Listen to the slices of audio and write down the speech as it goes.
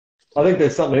I think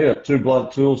there's something here. Two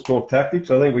blunt tools talk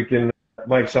tactics. I think we can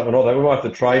make something of that. We might have to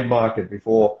trademark it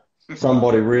before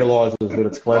somebody realises that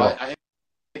it's clever. I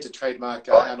had to trademark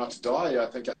How Not to Die. I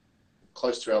think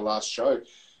close to our last show.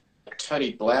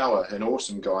 Tony Blower, an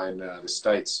awesome guy in the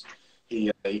States,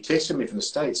 he texted me from the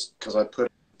States because I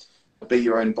put "Be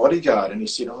Your Own Bodyguard," and he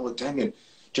said, "Oh, well, Damian,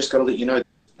 just got to let you know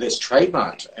that's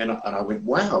trademarked." And I went,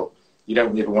 "Wow, you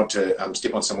don't ever want to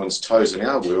step on someone's toes in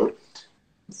our world,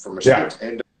 from respect."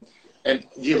 Yeah. And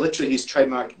yeah, literally, he's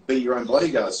trademarked "Be Your Own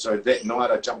Bodyguard." So that night,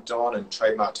 I jumped on and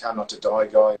trademarked "How Not to Die"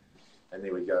 guy, and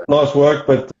there we go. Nice work,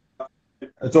 but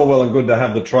it's all well and good to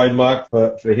have the trademark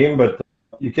for him, but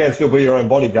you can still be your own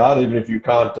bodyguard even if you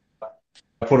can't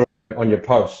put it on your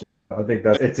posts. I think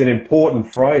that it's an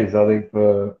important phrase. I think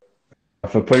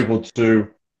for people to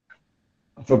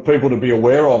be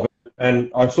aware of it.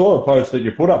 And I saw a post that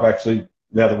you put up actually.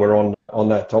 Now that we're on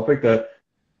that topic, that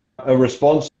a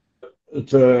response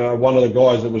to one of the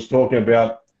guys that was talking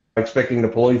about expecting the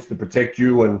police to protect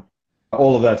you and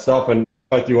all of that stuff. And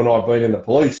both you and I have been in the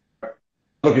police.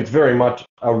 Look, it's very much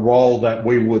a role that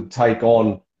we would take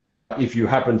on if you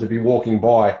happen to be walking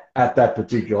by at that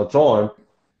particular time.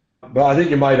 But I think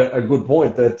you made a good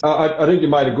point that I think you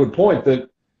made a good point that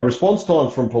response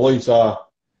times from police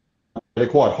they're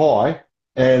quite high,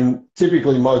 and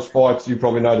typically most fights, you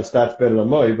probably know the stats better than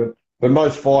me, but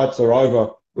most fights are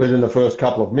over within the first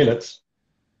couple of minutes.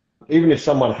 Even if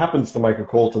someone happens to make a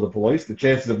call to the police, the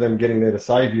chances of them getting there to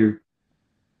save you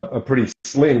are pretty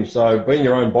slim. So being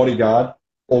your own bodyguard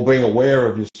or being aware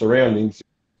of your surroundings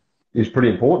is pretty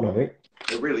important, I think.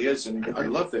 It really is, and I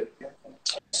love that.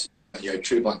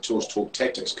 True blunt tools talk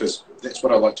tactics, because that's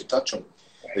what I like to touch on.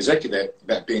 Exactly that,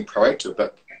 about being proactive.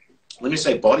 But when you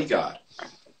say bodyguard,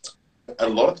 a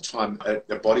lot of the time,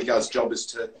 the bodyguard's job is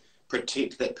to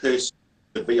protect that person,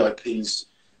 the VIP's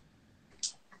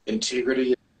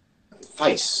integrity,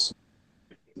 face,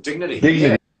 dignity.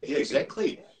 Yeah,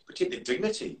 exactly. Protect their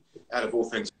dignity out of all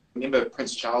things. Remember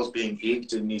Prince Charles being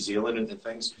egged in New Zealand and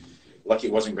things like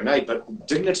it wasn't Grenade, but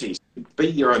dignity. Be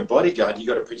your own bodyguard. You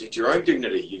got to protect your own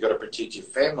dignity. You got to protect your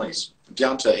families,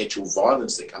 down to actual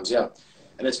violence that comes out.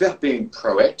 And it's about being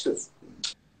proactive.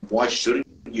 Why shouldn't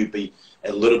you be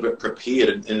a little bit prepared?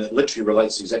 And it literally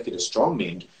relates exactly to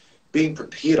strongmen. Being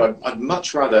prepared, I'd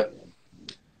much rather,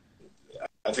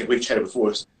 I think we've chatted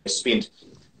before, spend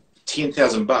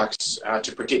 $10,000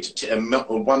 to protect a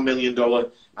 $1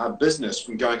 million business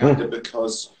from going under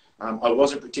because I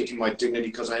wasn't protecting my dignity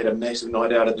because I had a massive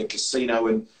night out at the casino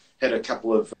and had a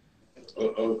couple of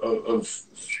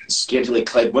scantily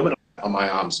clad women on my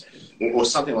arms or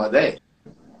something like that.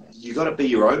 You got to be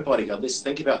your own bodyguard. Let's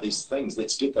think about these things.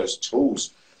 Let's get those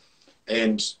tools.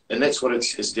 And that's what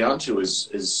it's down to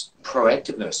is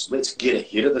proactiveness. Let's get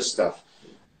ahead of this stuff.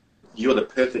 You're the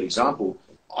perfect example.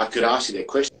 I could ask you that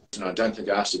question, and I don't think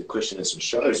I asked you the question in some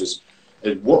shows, is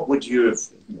what would you have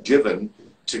given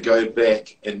to go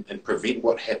back and prevent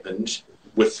what happened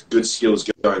with good skills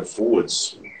going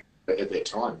forwards at that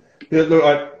time? Yeah,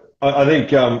 look, I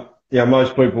think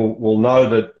most people will know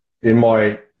that in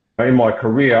my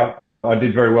career, I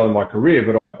did very well in my career,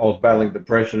 but I was battling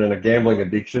depression and a gambling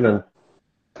addiction. And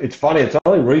it's funny, it's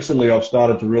only recently I've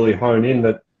started to really hone in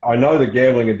that I know the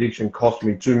gambling addiction cost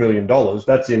me $2 million.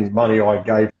 That's in money I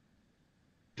gave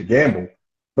to gamble.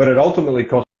 But it ultimately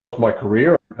cost my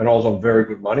career, and I was on very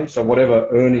good money. So whatever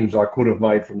earnings I could have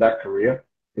made from that career,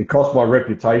 it cost my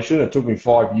reputation. It took me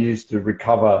 5 years to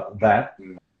recover that.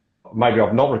 Maybe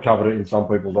I've not recovered it in some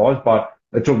people's eyes, but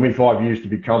it took me 5 years to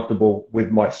be comfortable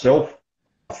with myself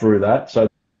through that. So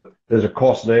there's a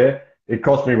cost there. It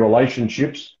cost me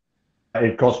relationships.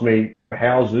 It cost me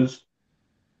houses.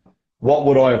 What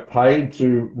would I have paid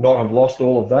to not have lost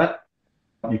all of that?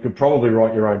 You could probably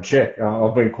write your own check.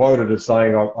 I've been quoted as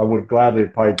saying I would gladly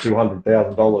have paid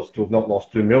 $200,000 to have not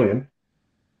lost $2 million.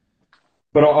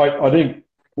 But I think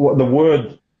the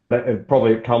word that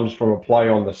it comes from a play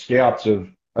on the Scouts of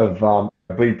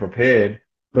be prepared.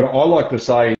 But I like to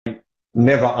say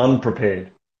never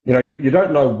unprepared. You know, you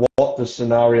don't know what the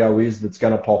scenario is that's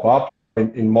going to pop up.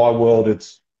 In my world,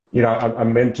 it's, you know, a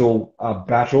mental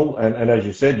battle. And as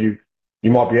you said, you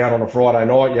might be out on a Friday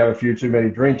night, you have a few too many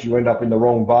drinks, you end up in the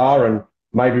wrong bar and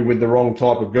maybe with the wrong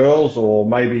type of girls, or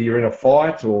maybe you're in a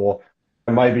fight, or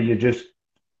maybe you just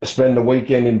spend the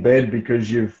weekend in bed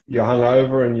because you're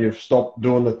hungover and you've stopped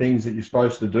doing the things that you're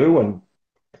supposed to do. And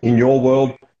in your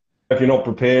world, if you're not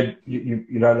prepared,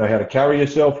 you don't know how to carry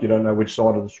yourself, you don't know which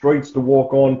side of the streets to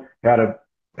walk on, how to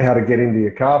get into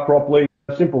your car properly.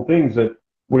 Simple things that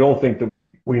we all think that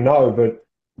we know, but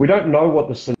we don't know what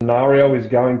the scenario is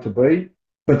going to be,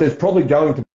 but there's probably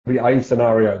going to be a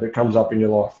scenario that comes up in your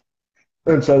life.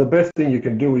 And so the best thing you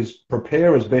can do is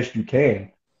prepare as best you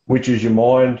can, which is your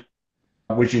mind,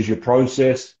 which is your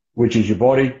process, which is your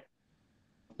body,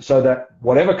 so that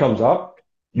whatever comes up,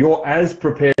 you're as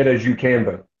prepared as you can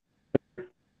be.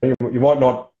 You might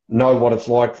not know what it's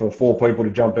like for four people to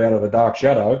jump out of a dark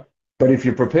shadow, but if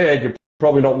you're prepared, you're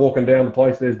probably not walking down the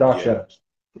place there's dark shadows,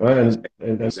 right? And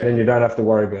then you don't have to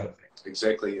worry about it.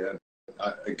 Exactly. A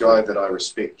guy that I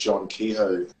respect, John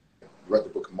Kehoe, wrote the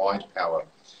book Mind Power,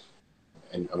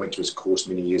 and I went to his course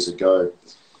many years ago.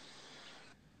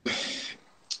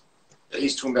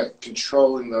 He's talking about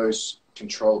controlling those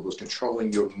controllables,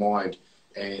 controlling your mind,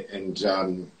 and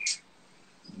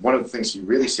one of the things he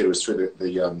really said was through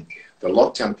the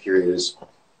lockdown period is,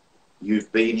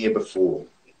 you've been here before.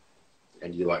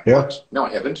 And you're like, what? No,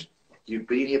 I haven't. You've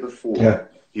been here before. Yeah.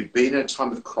 You've been in a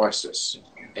time of crisis.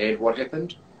 And what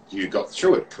happened? You got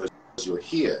through it because you're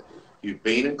here. You've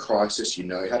been in crisis. You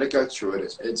know how to go through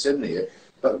it. It's in there.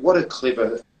 But what a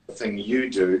clever thing you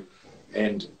do.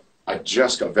 And I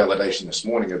just got validation this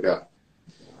morning about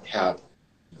how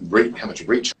much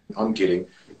reach I'm getting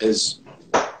is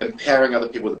empowering other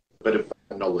people with a bit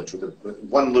of knowledge, with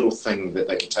one little thing that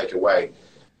they can take away.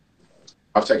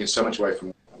 I've taken so much away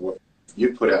from what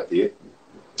you put out there.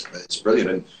 It's brilliant.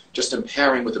 And just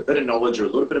empowering with a bit of knowledge or a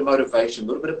little bit of motivation, a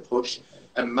little bit of push.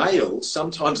 A male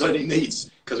sometimes only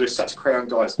needs, because we're such crown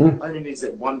guys, only needs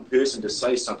that one person to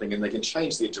say something and they can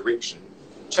change their direction,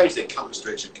 change their compass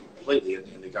direction completely, and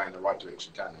they're going in the right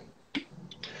direction, can't they?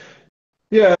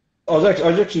 Yeah, I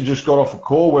actually just got off a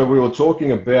call where we were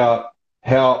talking about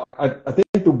how I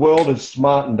think the world has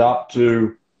smartened up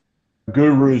to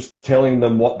gurus telling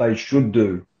them what they should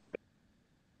do.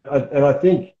 And I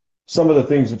think some of the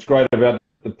things that's great about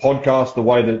the podcast, the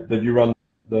way that you run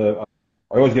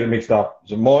I always get it mixed up.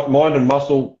 Is it Mind and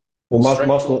Muscle? Or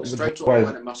Muscle? Straight Talk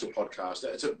Mind and Muscle podcast.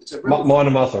 It's a Mind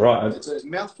and Muscle, right? It's a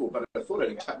mouthful, but I thought it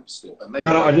encompassed it.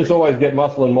 I just always get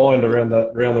muscle and mind around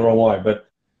the wrong way. But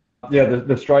yeah,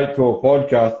 the Straight Talk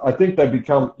podcast, I think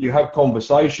you have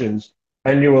conversations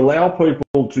and you allow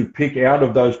people to pick out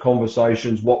of those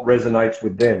conversations what resonates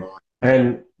with them.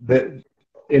 And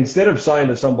instead of saying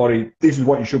to somebody, this is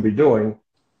what you should be doing,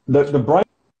 the brain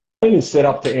is set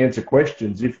up to answer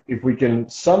questions. If we can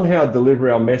somehow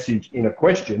deliver our message in a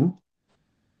question,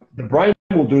 the brain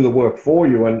will do the work for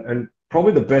you. And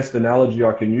probably the best analogy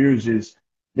I can use is,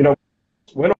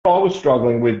 when I was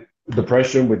struggling with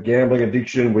depression, with gambling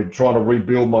addiction, with trying to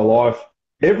rebuild my life,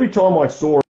 every time I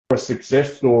saw a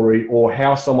success story or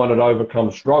how someone had overcome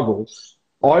struggles,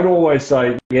 I'd always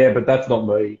say, yeah, but that's not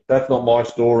me. That's not my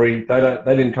story. They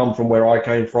didn't come from where I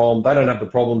came from. They don't have the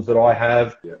problems that I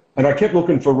have. Yeah. And I kept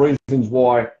looking for reasons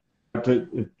why.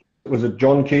 Was it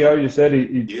John Kehoe you said?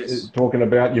 He's talking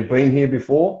about you've been here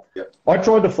before. Yeah. I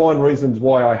tried to find reasons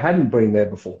why I hadn't been there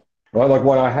before, right? Like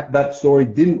why that story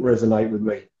didn't resonate with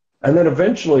me. And then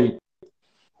eventually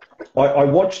I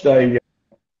watched I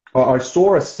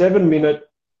saw a 7-minute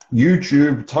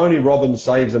YouTube, Tony Robbins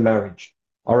Saves a Marriage.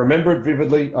 I remember it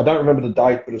vividly. I don't remember the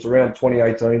date, but it's around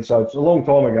 2018, so it's a long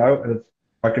time ago, and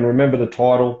I can remember the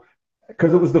title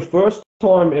because it was the first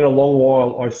time in a long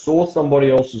while I saw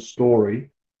somebody else's story,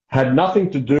 had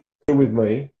nothing to do with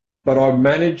me, but I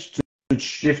managed to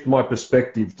shift my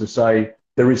perspective to say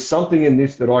there is something in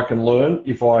this that I can learn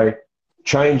if I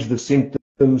change the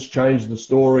symptoms, change the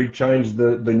story, change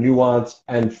the nuance,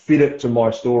 and fit it to my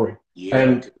story. Yeah.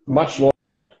 And much like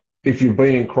if you've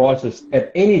been in crisis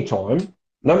at any time,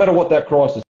 no matter what that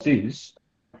crisis is,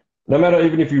 no matter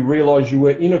even if you realize you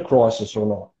were in a crisis or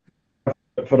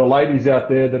not. For the ladies out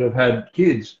there that have had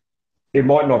kids, it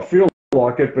might not feel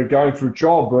like it, but going through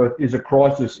childbirth is a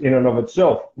crisis in and of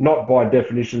itself. Not by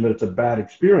definition that it's a bad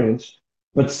experience,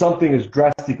 but something is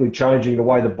drastically changing the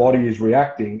way the body is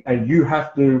reacting, and you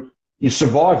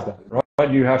survive that,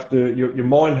 right? Your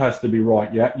mind has to be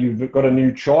right. You've got a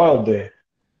new child there.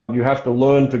 You have to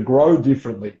learn to grow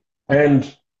differently.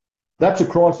 And that's a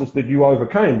crisis that you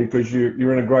overcame because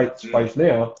you're in a great space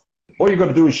now. All you've got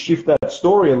to do is shift that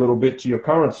story a little bit to your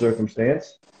current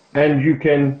circumstance, and you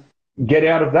can get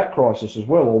out of that crisis as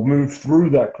well, or move through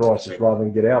that crisis rather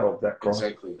than get out of that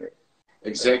crisis.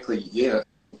 Exactly. Yeah.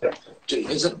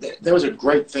 That was a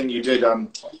great thing you did,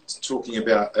 talking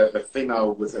about a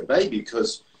female with a baby,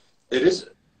 because it is.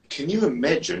 Can you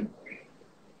imagine?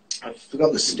 I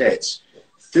forgot the stats.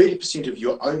 30% of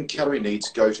your own calorie needs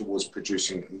go towards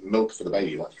producing milk for the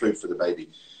baby, like food for the baby.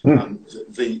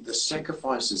 The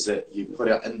sacrifices that you put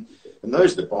out, and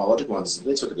those are the biological ones.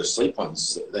 Let's look at the sleep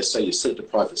ones. They say you're sleep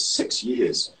deprived for 6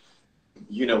 years.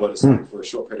 You know what it's like for a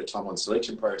short period of time on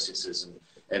selection processes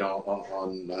and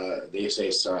on the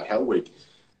SS Hell Week.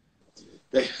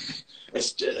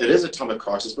 it is a time of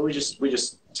crisis, but we just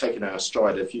take it in our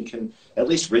stride. If you can at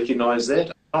least recognise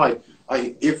that,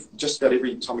 if just about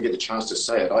every time we get the chance to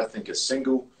say it, I think a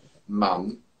single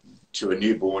mum to a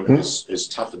newborn is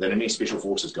tougher than any special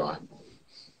forces guy.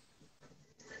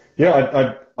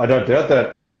 Yeah, I don't doubt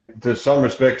that. To some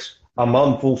respects, a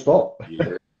mum, full stop.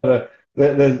 Yeah.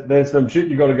 There's some shit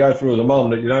you got to go through as a mum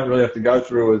that you don't really have to go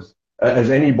through as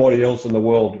anybody else in the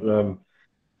world.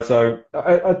 So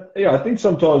I think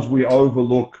sometimes we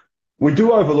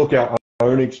do overlook our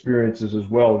own experiences as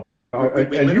well.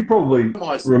 And you probably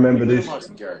remember this.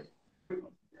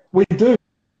 We do.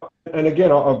 And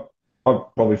again, I'm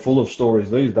probably full of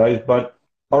stories these days, but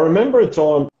I remember a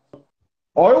time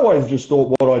I always just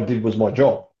thought what I did was my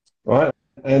job, right?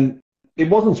 And it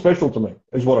wasn't special to me.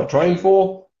 It was what I trained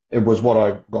for. It was what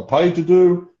I got paid to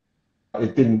do.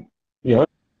 It didn't,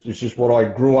 it's just what I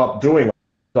grew up doing.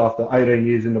 After 18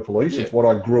 years in the police, it's what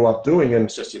I grew up doing.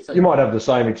 And you might have the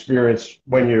same experience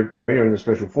when you're in the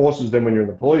special forces, then when you're in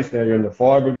the police, now you're in the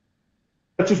fire brigade.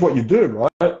 That's just what you do,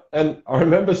 right? And I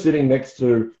remember sitting next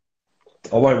to,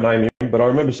 I won't name him, but I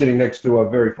remember sitting next to a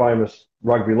very famous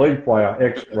rugby league player,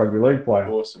 ex-rugby league player,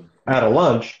 at a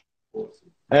lunch.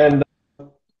 And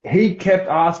he kept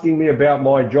asking me about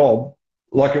my job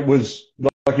like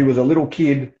he was a little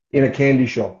kid in a candy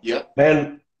shop. Yeah.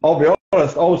 And I'll be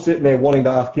honest, I was sitting there wanting to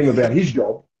ask him about his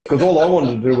job because all I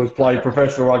wanted to do was play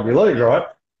professional rugby league, right?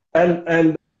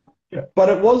 But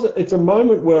it's a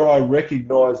moment where I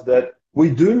recognise that we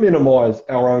do minimise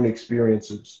our own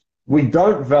experiences. We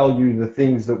don't value the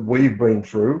things that we've been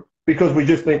through because we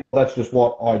just think, well, that's just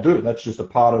what I do. That's just a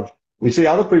part of, we see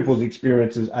other people's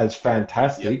experiences as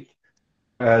fantastic,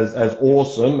 as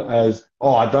awesome, as,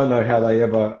 I don't know how they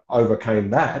ever overcame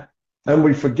that. And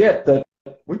we forget that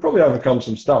we probably overcome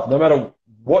some stuff. No matter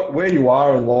where you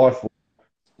are in life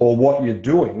or what you're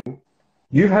doing,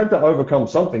 you've had to overcome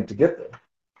something to get there.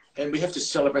 And we have to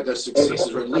celebrate those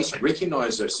successes, or at least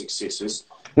recognise those successes.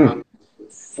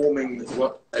 Forming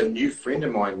what a new friend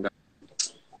of mine,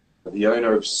 the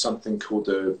owner of something called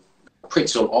the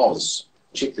Pretzel Oz.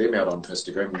 Check them out on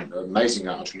Instagram. Amazing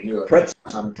entrepreneur.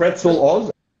 Pretzel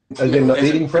Oz, as in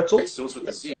eating pretzel. Pretzels with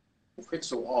the Z.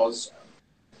 Pretzel Oz.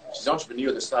 She's an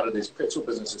entrepreneur that started these pretzel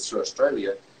businesses through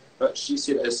Australia, but she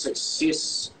said a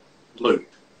success loop.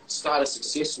 Start a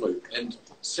success loop, and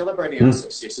celebrating our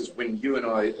successes. When you and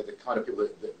I are the kind of people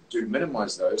that do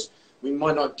minimise those, we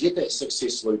might not get that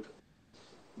success loop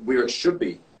where it should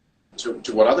be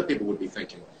to what other people would be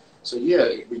thinking. So yeah,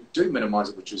 we do minimise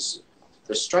it, which is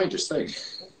the strangest thing.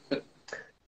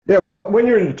 Yeah, when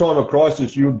you're in a time of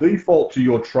crisis, you default to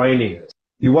your training.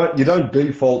 You don't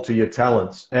default to your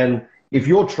talents. And if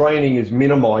your training is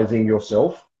minimising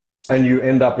yourself and you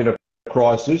end up in a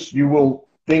crisis, you will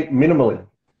think minimally.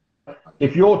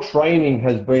 If your training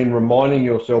has been reminding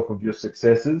yourself of your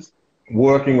successes,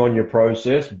 working on your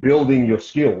process, building your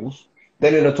skills,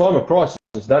 then in a time of crisis,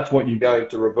 that's what you're going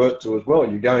to revert to as well.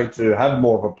 You're going to have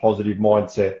more of a positive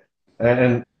mindset.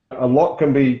 And a lot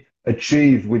can be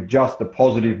achieved with just a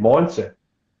positive mindset.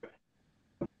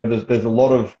 There's a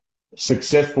lot of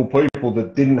successful people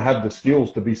that didn't have the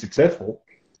skills to be successful,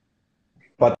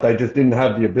 but they just didn't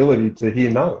have the ability to hear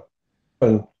no.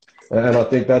 And I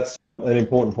think that's an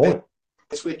important point.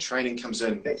 That's where training comes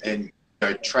in. And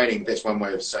training, that's one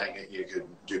way of saying it. You could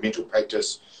do mental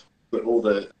practice, but all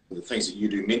the things that you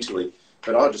do mentally.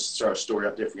 But I'll just throw a story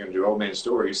up there if we're going to do old man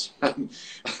stories. We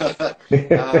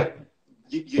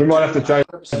might have to change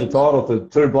the title to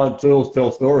Two Blunt Tools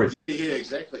Tell Stories. Yeah,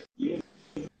 exactly. Yeah.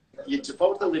 You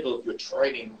default to the level of your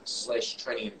training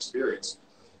experience.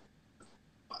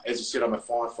 As you said, I'm a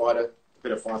firefighter.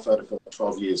 Been a firefighter for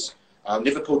 12 years. I've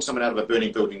never pulled someone out of a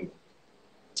burning building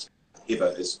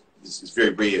ever. It's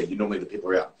very rare. Normally the people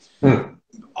are out.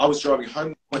 I was driving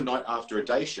home one night after a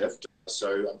day shift,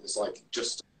 so it's like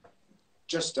just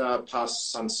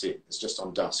past sunset. It's just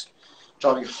on dusk.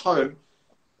 Driving home,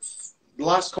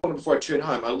 last corner before I turn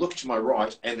home, I look to my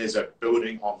right and there's a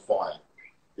building on fire.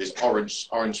 There's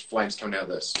orange flames coming out of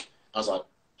this. I was like,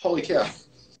 holy cow.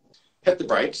 Hit the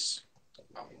brakes.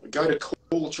 Go to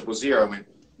call 000. I went,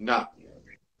 nah.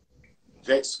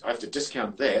 I have to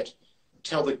discount that.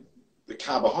 Tell the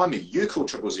car behind me, you call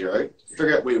 000,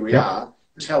 figure out where we are,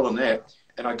 tell them that.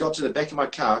 And I got to the back of my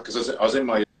car, because I was in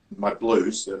my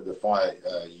blues, the fire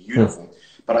uniform,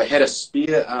 but I had a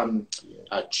spare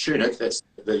tunic, that's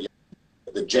the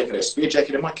jacket, a spare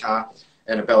jacket in my car,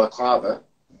 and a balaclava,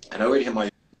 and I already had my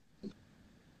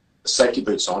safety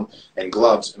boots on and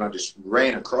gloves, and I just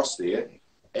ran across there.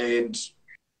 And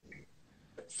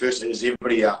first, is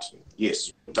everybody out?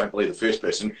 Yes. Don't believe the first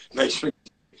person. Make sure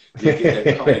You get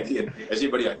that kind again. As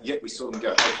everybody, yet we saw them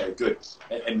go, okay, good,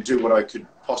 and do what I could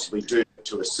possibly do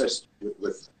to assist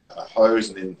with a hose,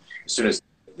 and then as soon as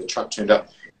the truck turned up,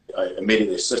 I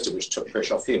immediately assisted, which took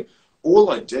pressure off him. All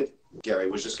I did,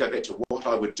 Gary, was just go back to what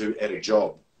I would do at a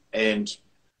job, and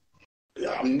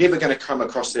I'm never going to come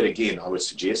across that again, I would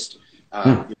suggest,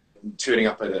 turning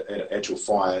up at an actual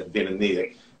fire then and there.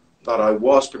 But I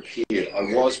was prepared.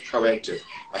 I was proactive.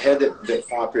 I had that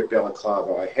fireproof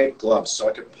balaclava. I had gloves, so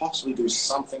I could possibly do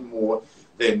something more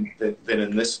than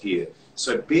in this gear.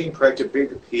 So being proactive, being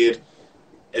prepared,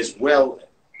 as well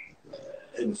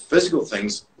in physical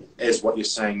things as what you're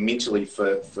saying mentally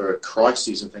for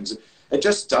crises and things. It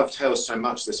just dovetails so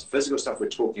much, this physical stuff we're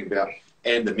talking about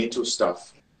and the mental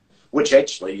stuff, which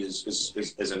actually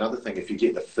is another thing. If you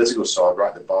get the physical side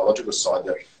right, the biological side,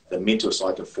 the mental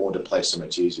side can fall into place so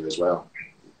much easier as well.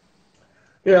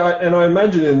 Yeah, and I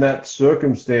imagine in that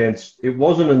circumstance, it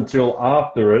wasn't until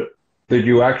after it that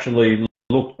you actually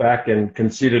looked back and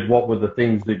considered what were the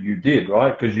things that you did,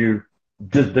 right? Because you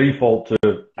just default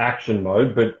to action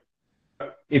mode. But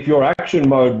if your action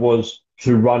mode was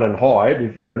to run and hide,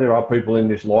 if there are people in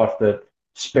this life that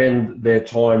spend their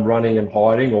time running and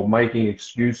hiding or making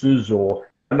excuses, or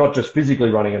not just physically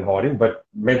running and hiding, but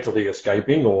mentally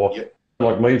escaping, or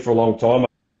like me for a long time,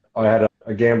 I had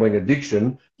a gambling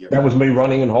addiction. That was me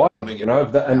running and hiding, you know.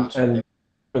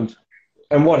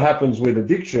 And what happens with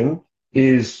addiction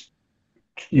is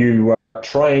you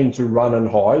train to run and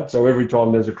hide. So every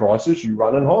time there's a crisis, you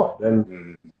run and hide.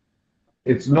 And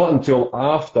it's not until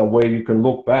after where you can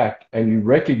look back and you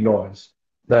recognize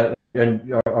that,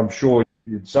 and I'm sure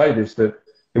you'd say this, that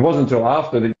it wasn't until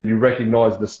after that you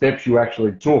recognize the steps you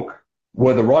actually took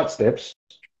were the right steps.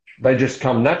 They just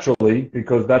come naturally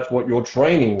because that's what your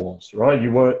training was, right?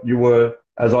 You were,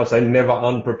 as I say, never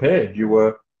unprepared. You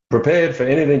were prepared for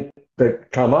anything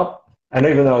that come up, and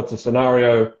even though it's a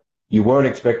scenario you weren't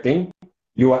expecting,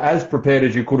 you were as prepared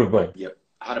as you could have been. Yep,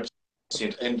 100%.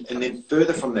 And then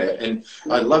further from that, and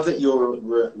I love that you're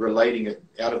relating it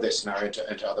out of that scenario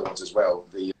into other ones as well.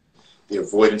 The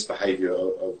avoidance behaviour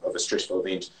of a stressful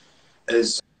event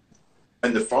is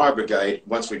in the fire brigade.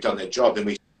 Once we've done that job, then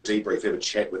we debrief, have a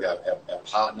chat with our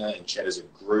partner, and chat as a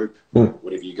group,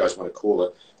 whatever you guys want to call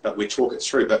it. But we talk it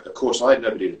through. But of course, I had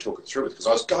nobody to talk it through with because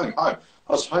I was going home.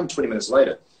 I was home 20 minutes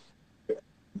later.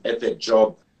 At that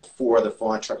job, 4 other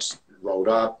fire trucks rolled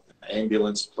up,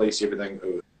 ambulance, police, everything.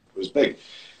 It was big.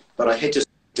 But I had to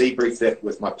debrief that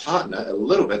with my partner a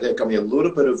little bit. That got me a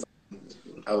little bit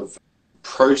of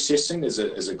processing, is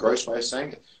a gross way of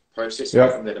saying it, processing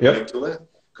from that amygdala,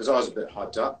 because I was a bit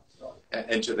hyped up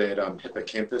into that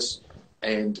hippocampus,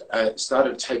 and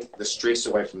started to take the stress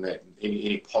away from that,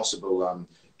 any possible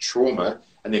trauma,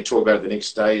 and then talk about it the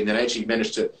next day. And then I actually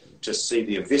managed to see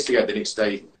the investigator the next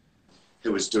day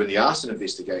who was doing the arson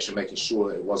investigation, making sure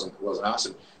that it wasn't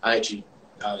arson. I actually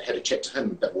had a chat to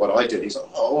him about what I did. He's like,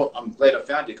 "Oh, I'm glad I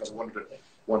found you because I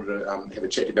wanted to have a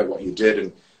chat about what you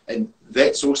did." And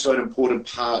that's also an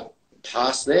important part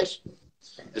past that,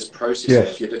 is processing.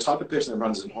 Yes. If you're the type of person that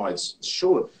runs and hides,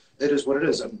 sure, it is what it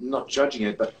is. I'm not judging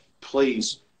it, but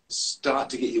please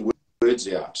start to get your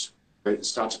words out.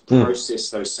 Start to process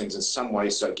those things in some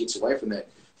way so it gets away from that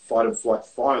fight and flight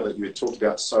fire that you had talked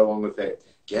about so long with that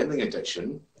gambling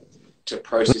addiction, to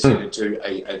process it into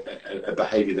a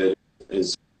behaviour that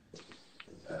is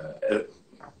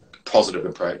positive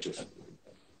and proactive.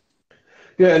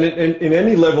 Yeah, and in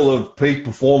any level of peak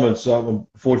performance, I'm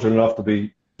fortunate enough to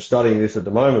be studying this at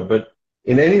the moment, but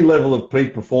in any level of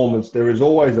peak performance, there is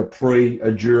always a pre,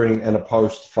 a during, and a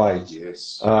post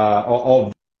phase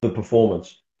of the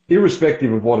performance,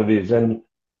 irrespective of what it is. And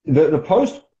the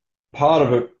post part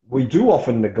of it, we do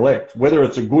often neglect, whether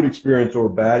it's a good experience or a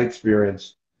bad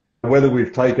experience, whether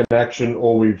we've taken action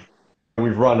or we've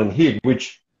run and hid,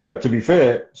 which, to be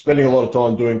fair, spending a lot of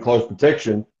time doing close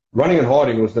protection, running and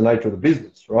hiding was the nature of the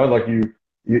business, right? Like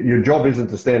your job isn't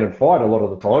to stand and fight a lot of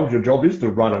the times. Your job is to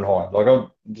run and hide. Like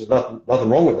there's nothing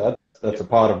wrong with that. That's a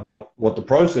part of what the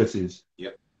process is.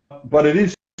 Yep. But it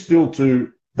is still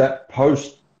to that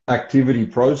post-activity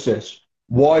process.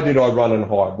 Why did I run and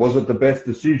hide? Was it the best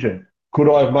decision? Could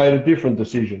I have made a different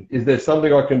decision? Is there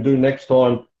something I can do next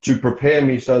time to prepare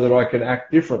me so that I can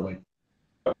act differently?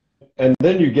 And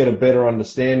then you get a better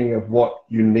understanding of what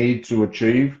you need to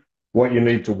achieve, what you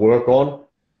need to work on,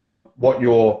 what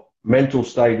your mental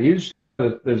state is.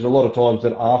 There's a lot of times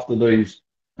that after these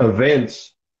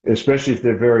events, especially if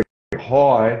they're very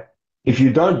high, if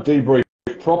you don't debrief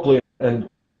properly and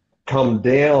come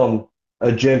down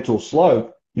a gentle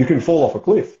slope, you can fall off a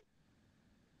cliff.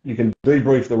 You can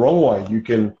debrief the wrong way.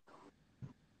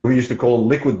 We used to call them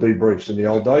liquid debriefs in the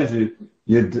old days.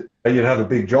 You'd you'd have a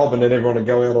big job and then everyone would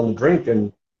go out on the drink,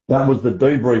 and that was the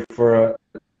debrief for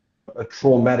a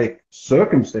traumatic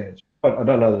circumstance. But I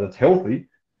don't know that it's healthy,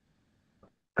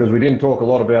 because we didn't talk a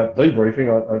lot about debriefing.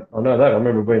 I know that. I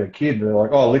remember being a kid and they're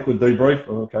like, oh, liquid debrief.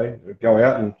 Okay, go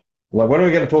out and like, when are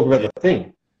we going to talk about the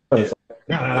thing? And it's like,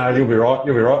 no, you'll be right.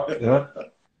 You'll be right. You know,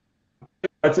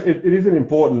 it is an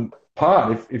important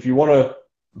part if you want to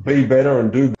be better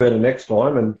and do better next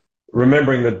time, and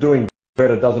remembering that doing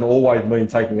better doesn't always mean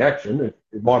taking action.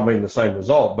 It might mean the same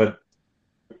result, but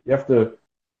you have to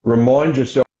remind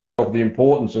yourself of the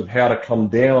importance of how to come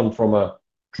down from a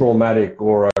traumatic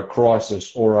or a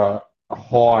crisis or a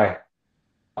high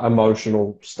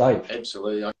emotional state.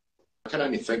 Absolutely. I can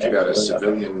only think about a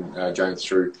civilian going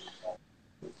through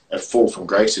a fall from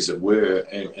grace, as it were,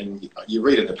 and you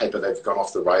read in the paper they've gone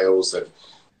off the rails,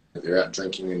 they're out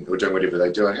drinking or doing whatever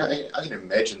they do. And I can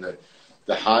imagine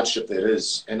the hardship that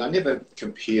is. And I never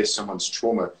compare someone's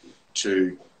trauma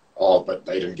to, oh, but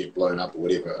they didn't get blown up or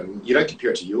whatever. And you don't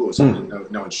compare it to yours. And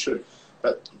no one should.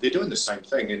 But they're doing the same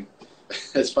thing. And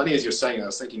as funny as you're saying, I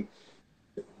was thinking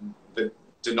that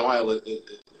denial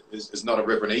is not a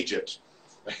river in Egypt.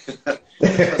 I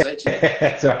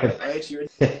actually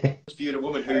interviewed a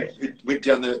woman who went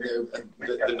down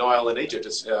the Nile in Egypt.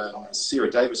 It's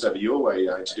Sarah Davis over your way.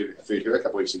 I interviewed her a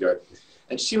couple of weeks ago,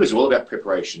 and she was all about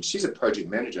preparation. She's a project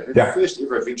manager. Her first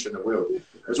ever adventure in the world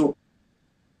was all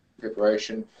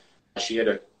preparation. She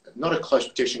had not a close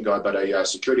protection guy, but a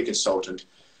security consultant,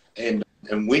 and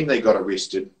when they got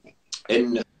arrested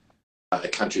in a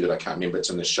country that I can't remember,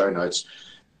 it's in the show notes,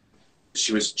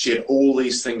 she had all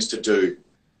these things to do,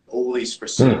 all these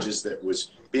procedures that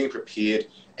was being prepared,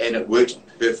 and it worked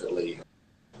perfectly.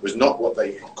 It was not what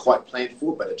they quite planned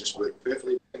for, but it just worked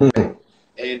perfectly.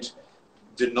 And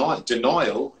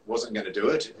denial wasn't going to do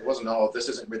it. It wasn't, oh, this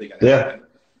isn't really going to happen.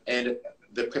 And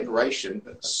the preparation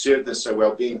served them so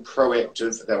well, being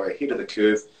proactive. They were ahead of the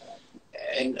curve.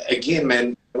 And again,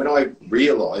 man, when I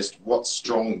realized what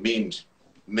strong men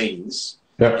means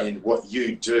and what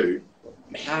you do,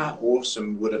 how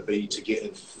awesome would it be to get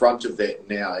in front of that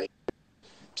now,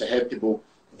 to have people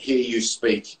hear you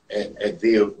speak at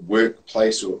their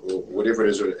workplace or whatever it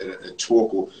is, or a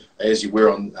talk, or as you were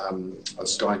on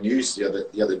Sky News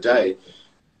the other day,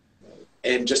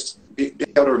 and just be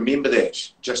able to remember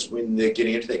that just when they're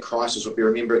getting into that crisis, or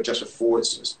remember it just before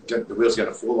the wheels are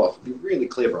going to fall off. It'd be really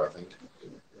clever, I think.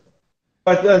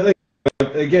 I think,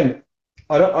 again,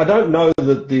 I don't know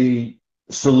that the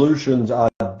solutions are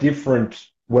different,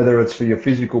 whether it's for your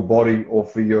physical body or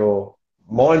for your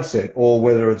mindset, or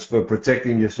whether it's for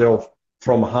protecting yourself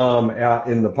from harm out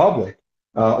in the public,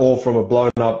 or from a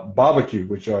blown up barbecue,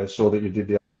 which I saw that you did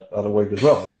the other week as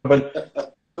well. But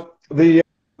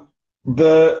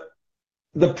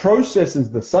the process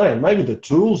is the same. Maybe the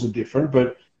tools are different,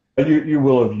 but you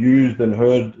will have used and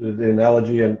heard the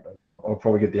analogy, and I'll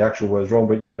probably get the actual words wrong,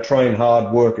 but train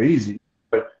hard, work easy.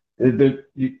 But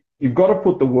you've got to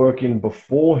put the work in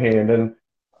beforehand. And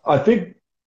I think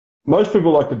most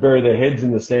people like to bury their heads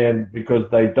in the sand because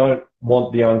they don't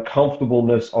want the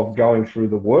uncomfortableness of going through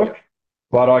the work.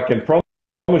 But I can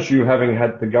promise you, having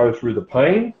had to go through the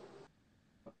pain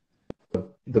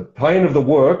of the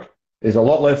work is a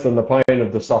lot less than the pain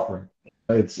of the suffering.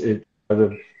 And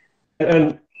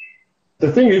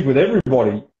the thing is, with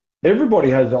everybody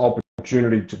has the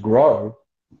opportunity to grow,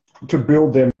 to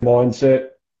build their mindset,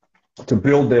 to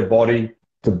build their body,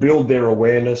 to build their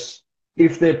awareness,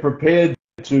 if they're prepared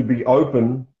to be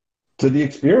open to the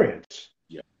experience.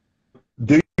 Yeah.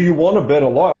 Do you want a better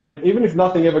life? Even if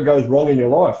nothing ever goes wrong in your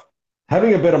life,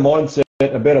 having a better mindset,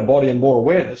 a better body, and more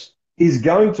awareness is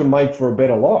going to make for a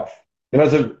better life. You know,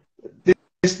 so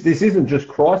this isn't just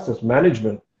crisis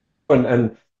management,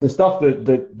 and the stuff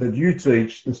that you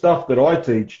teach, the stuff that I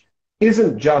teach,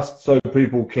 isn't just so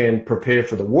people can prepare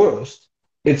for the worst.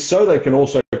 It's so they can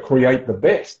also create the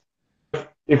best.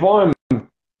 If I'm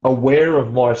aware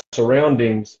of my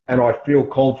surroundings and I feel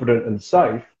confident and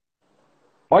safe,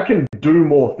 I can do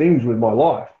more things with my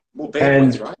life. More bad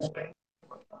ones, right?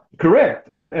 Correct.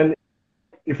 And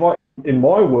in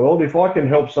my world, if I can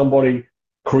help somebody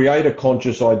create a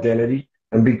conscious identity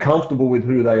and be comfortable with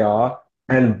who they are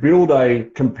and build a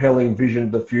compelling vision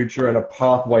of the future and a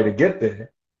pathway to get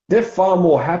there, they're far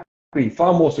more happy,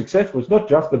 far more successful. It's not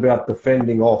just about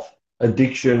defending off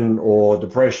addiction or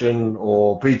depression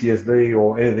or PTSD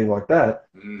or anything like that.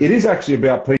 It is actually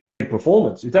about peak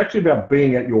performance. It's actually about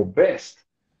being at your best.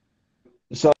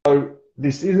 So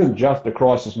this isn't just a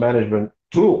crisis management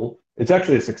tool. It's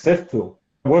actually a success tool.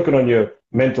 Working on your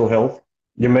mental health,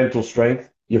 your mental strength,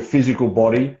 your physical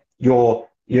body, your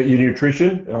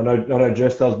nutrition. I know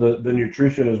Jess does the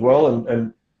nutrition as well.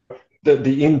 And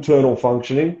the internal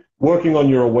functioning, working on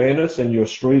your awareness and your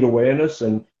street awareness,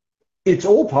 and it's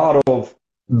all part of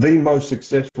the most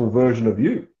successful version of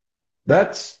you.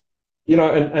 That's,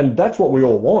 and that's what we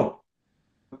all want.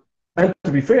 And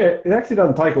to be fair, it actually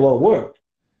doesn't take a lot of work.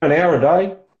 An hour a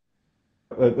day,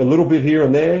 a little bit here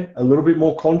and there, a little bit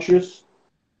more conscious,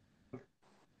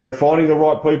 finding the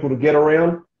right people to get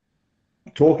around,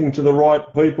 talking to the right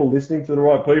people, listening to the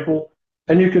right people.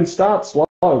 And you can start slow,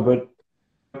 but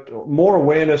more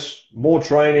awareness, more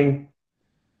training,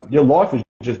 your life is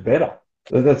just better.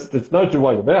 There's no two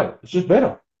ways about it. It's just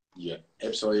better. Yeah,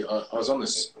 absolutely. I was on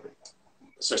this.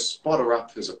 So Spotter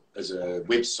Up is a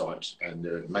website, and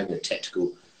mainly a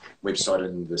tactical website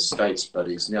in the States, but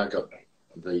he's now got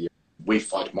the We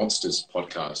Fight Monsters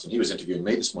podcast, and he was interviewing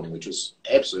me this morning, which was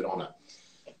absolute honour.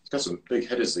 He's got some big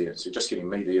hitters there, so just getting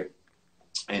me there.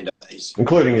 And he's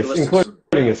including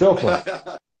yourself.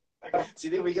 See,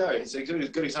 there we go. It's a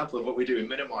good example of what we do in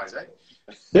Minimise, eh?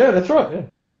 Yeah, that's right, yeah.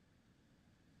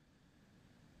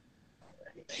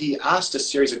 He asked a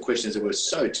series of questions that were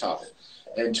so tough.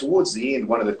 And towards the end,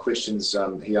 one of the questions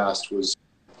he asked was,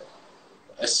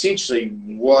 essentially,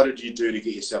 what did you do to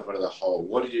get yourself out of the hole?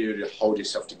 What did you do to hold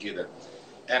yourself together?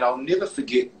 And I'll never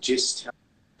forget just how,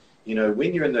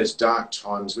 when you're in those dark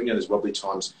times, when you're in those wobbly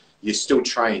times, you're still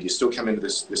trained. You still come into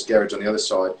this garage on the other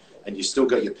side, and you still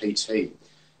got your PT.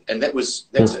 And that's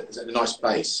a nice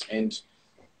base. And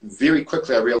very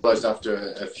quickly, I realised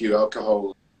after a few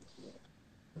alcohol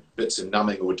bits of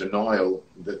numbing or denial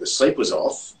that the sleep was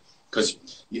off,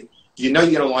 because you're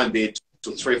going to lie in bed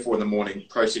till 3 or 4 in the morning,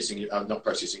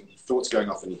 thoughts going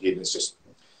off in your head, and it's just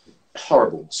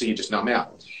horrible. So you just numb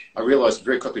out. I realised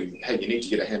very quickly, hey, you need to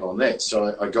get a handle on that.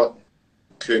 So I got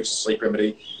Kirk's sleep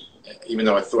remedy. Even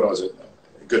though I thought I was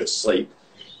good at sleep,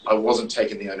 I wasn't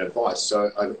taking the own advice.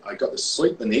 So I got the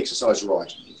sleep and the exercise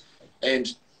right. And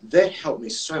that helped me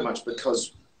so much,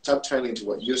 because, dovetailing to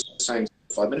what you were saying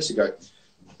 5 minutes ago,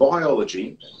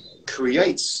 biology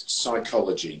creates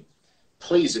psychology.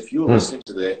 Please, if you're listening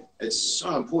to that, it's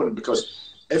so important,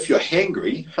 because if you're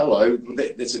hangry,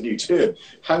 that's a new term,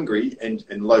 hungry and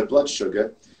low blood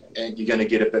sugar, and you're going to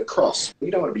get a bit cross. You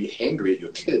don't want to be hangry at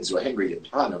your kids, or hangry at your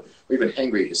partner, or even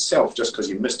hangry at yourself just because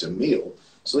you missed a meal.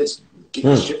 So let's get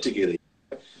your shit together.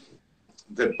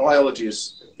 The biology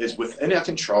is within our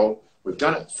control. We've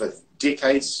done it for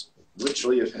decades,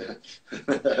 literally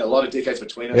a lot of decades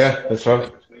between us. Yeah, that's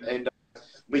right. And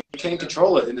we can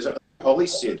control it. And as Ollie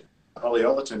said, Ollie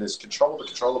Ollerton is control the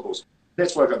controllables.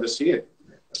 That's why I got this here.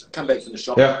 Come back from the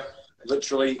shop. Yeah.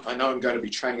 Literally, I know I'm going to be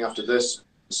training after this.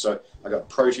 So I got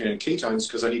protein and ketones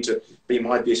because I need to be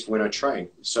my best when I train.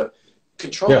 So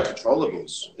control the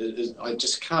controllables. I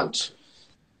just can't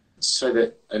say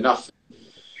that enough.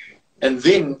 And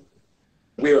then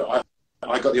where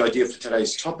I got the idea for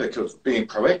today's topic of being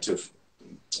proactive.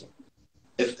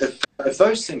 If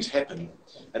those things happen,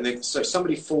 and then so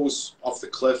somebody falls off the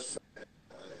cliff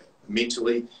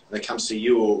mentally, and they come see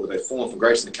you, or they've fallen from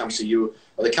grace and they come see you,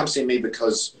 or they come see me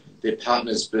because their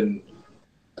partner's been,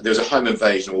 there was a home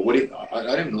invasion or whatever. I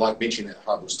don't even like mentioning that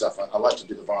horrible stuff. I like to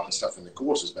do the violent stuff in the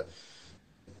courses, but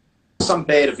some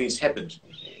bad events happened.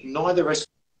 Neither of us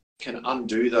can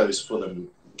undo those for them,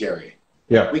 Gary.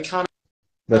 Yeah. We can't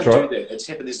do that. It's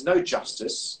happened. There's no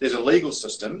justice. There's a legal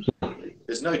system.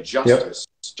 There's no justice.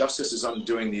 Yep. Justice is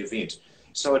undoing the event.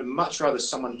 So I'd much rather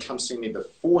someone come see me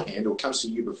beforehand, or come see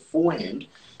you beforehand,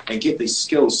 and get these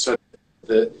skills so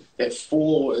that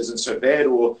fall isn't so bad,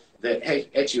 or that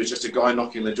actually was just a guy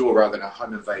knocking on the door rather than a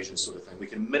home invasion sort of thing. We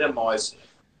can minimise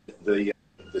the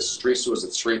stressors, the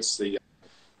threats,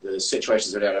 the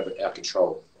situations that are out of our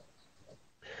control.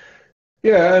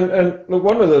 Yeah, and look,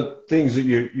 one of the things that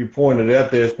you pointed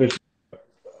out there, especially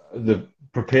the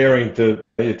preparing to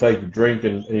you take a drink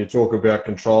and you talk about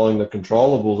controlling the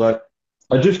controllables.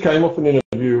 I just came off an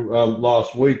interview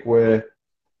last week where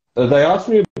they asked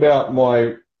me about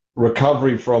my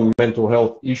recovery from mental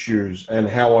health issues and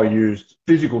how I used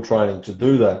physical training to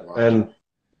do that. Wow. And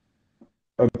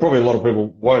probably a lot of people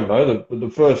won't know that the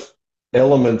first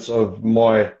elements of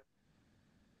my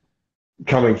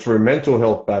coming through mental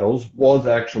health battles was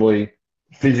actually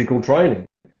physical training.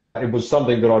 It was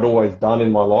something that I'd always done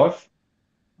in my life.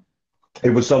 It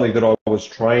was something that I was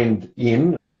trained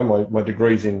in. My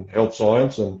degree's in health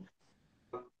science,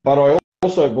 but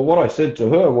what I said to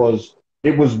her was,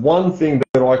 it was one thing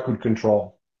that I could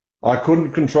control. I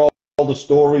couldn't control the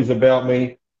stories about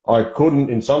me. I couldn't,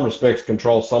 in some respects,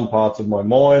 control some parts of my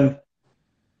mind.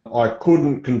 I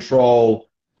couldn't control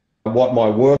what my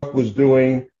work was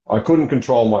doing. I couldn't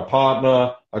control my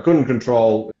partner. I couldn't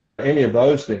control any of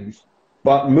those things.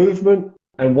 But movement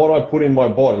and what I put in my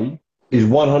body is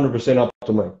 100% up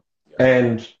to me.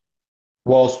 And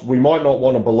whilst we might not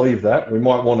want to believe that, we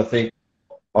might want to think,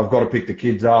 I've got to pick the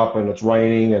kids up and it's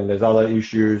raining and there's other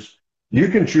issues. You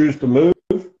can choose to move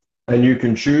and you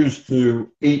can choose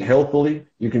to eat healthily.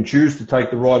 You can choose to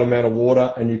take the right amount of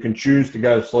water and you can choose to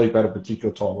go to sleep at a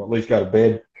particular time, or at least go to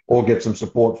bed or get some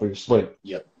support for your sleep.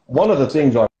 Yep. One of the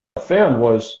things I found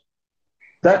was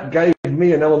that gave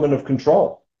me an element of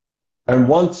control. And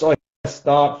once I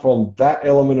start from that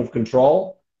element of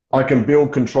control, I can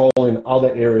build control in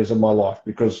other areas of my life,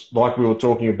 because like we were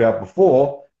talking about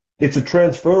before, it's a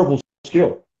transferable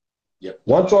skill. Yep.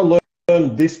 Once I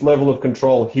learn this level of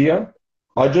control here,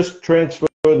 I just transfer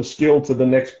the skill to the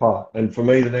next part. And for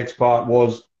me, the next part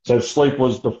was, so sleep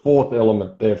was the fourth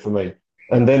element there for me.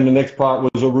 And then the next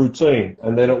part was a routine.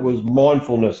 And then it was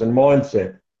mindfulness and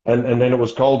mindset. And then it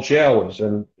was cold showers.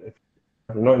 And if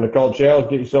you're not in the cold showers,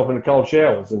 get yourself in the cold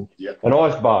showers and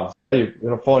ice baths. You're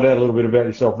going to find out a little bit about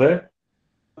yourself there.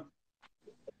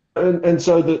 And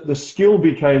so the skill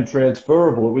became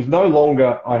transferable. It was no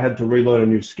longer I had to relearn a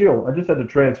new skill. I just had to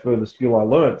transfer the skill I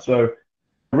learned. So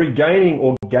regaining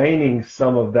or gaining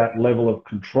some of that level of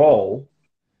control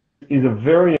is a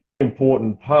very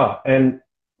important part. And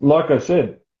like I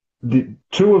said,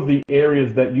 two of the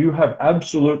areas that you have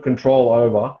absolute control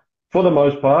over, for the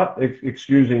most part,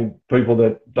 excusing people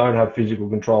that don't have physical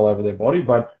control over their body,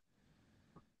 but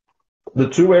the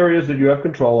two areas that you have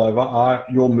control over are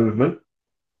your movement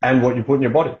and what you put in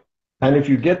your body. And if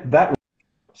you get that,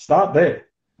 start there.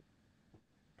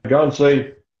 Go and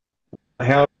see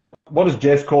what does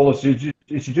Jess call us? Is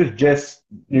she just Jess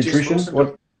Nutrition?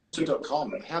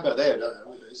 Jess.com. How about that?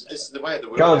 It's the way of the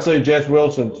world. Go and see Jess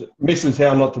Wilson, Mrs.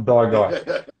 How Not to Die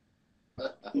guy.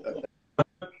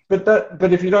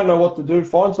 But if you don't know what to do,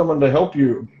 find someone to help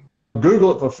you.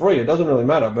 Google it for free. It doesn't really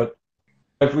matter. But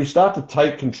if we start to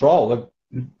take control,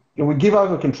 we give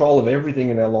over control of everything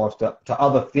in our life to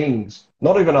other things,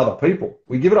 not even other people.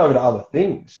 We give it over to other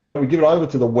things. We give it over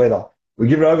to the weather. We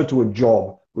give it over to a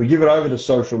job. We give it over to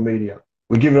social media.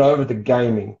 We give it over to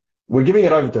gaming. We're giving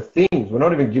it over to things. We're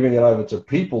not even giving it over to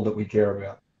people that we care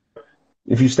about.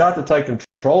 If you start to take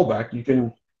control back, you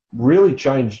can really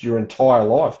change your entire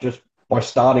life just by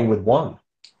starting with one.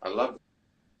 I love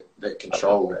that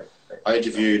control. I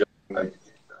interviewed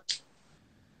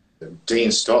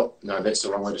Dean Stott. No, that's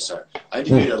the wrong way to say it. I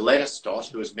interviewed Alana Stott,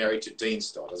 who was married to Dean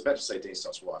Stott. I was about to say Dean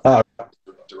Stott's wife.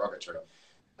 Derogatory.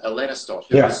 Alana Stott,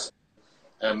 who is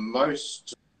a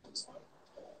most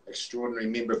extraordinary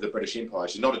member of the British Empire.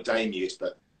 She's not a dame yet,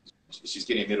 but she's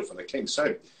getting a medal from the king.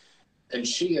 So, and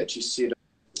she actually said,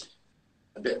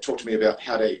 talked to me about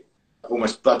how to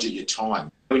almost budget your time.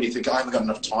 When you think, I haven't got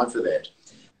enough time for that.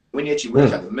 When you actually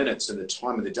work out the minutes and the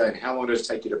time of the day and how long does it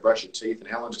take you to brush your teeth and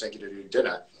how long does it take you to do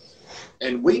dinner.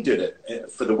 And we did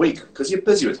it for the week because you're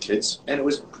busy with kids. And it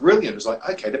was brilliant. It was like,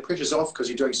 okay, the pressure's off because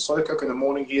you're doing slow cook in the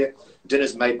morning here.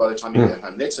 Dinner's made by the time you get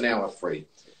home. That's an hour free.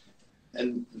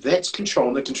 And that's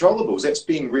controlling the controllables. That's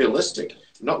being realistic,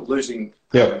 not losing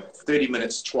 30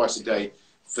 minutes twice a day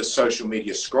for social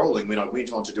media scrolling when I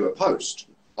went on to do a post.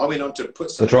 I went on to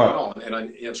put something on and I'm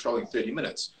scrolling 30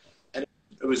 minutes. And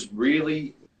it was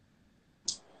really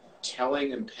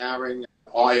telling, empowering,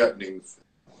 eye-opening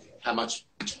how much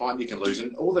time you can lose.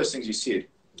 And all those things you said,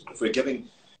 if we're giving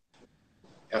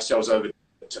ourselves over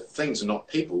to things and not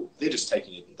people, they're just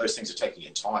those things are taking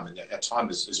your time. And our time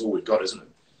is all we've got, isn't it?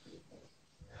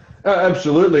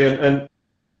 Absolutely. And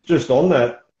just on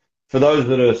that, for those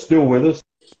that are still with us,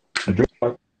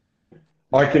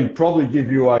 I can probably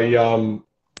give you a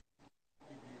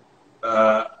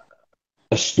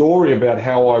story about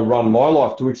how I run my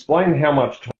life to explain how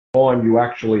much time you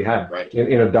actually have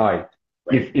in a day.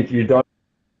 If you don't,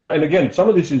 and again, some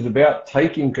of this is about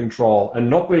taking control and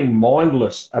not being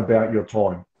mindless about your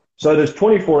time. So there's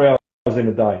 24 hours in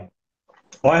a day.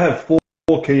 I have four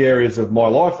key areas of my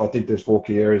life. I think there's 4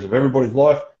 key areas of everybody's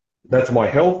life. That's my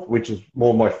health, which is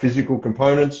more my physical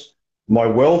components, my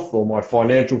wealth or my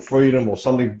financial freedom or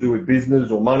something to do with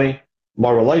business or money,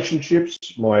 my relationships,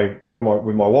 with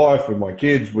my wife, with my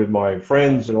kids, with my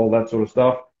friends and all that sort of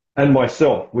stuff, and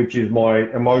myself, which is my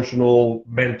emotional,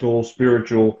 mental,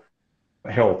 spiritual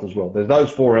health as well. There's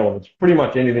those 4 elements. Pretty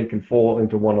much anything can fall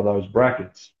into one of those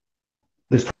brackets.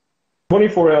 There's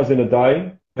 24 hours in a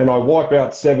day, and I wipe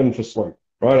out 7 for sleep,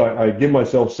 right? I give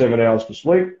myself 7 hours for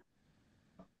sleep.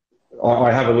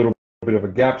 I have a little bit of a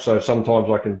gap, so sometimes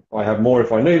I have more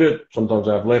if I need it. Sometimes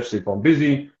I have less if I'm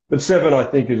busy. But 7, I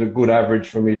think, is a good average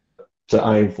for me to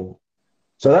aim for.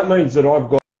 So that means that I've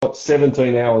got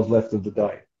 17 hours left of the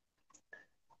day.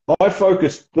 I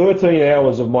focus 13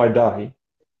 hours of my day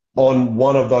on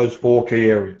one of those 4 key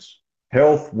areas.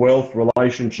 health, wealth,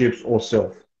 relationships, or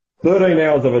self. 13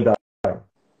 hours of a day.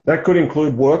 That could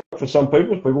include work for some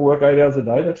people. If people work 8 hours a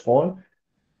day, that's fine.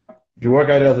 If you work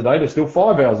 8 hours a day, there's still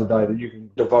 5 hours a day that you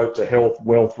can devote to health,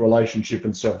 wealth, relationship,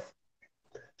 and self.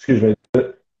 Excuse me.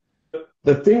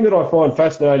 The thing that I find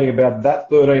fascinating about that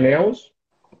 13 hours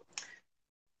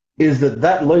is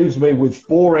that leaves me with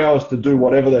 4 hours to do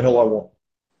whatever the hell I want.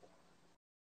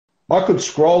 I could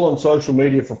scroll on social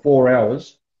media for 4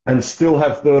 hours and still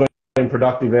have 13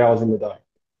 productive hours in the day.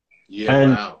 Yeah,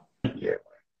 and wow. Yeah.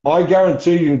 I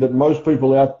guarantee you that most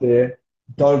people out there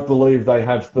don't believe they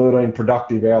have 13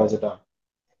 productive hours a day.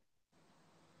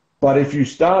 But if you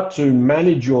start to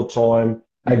manage your time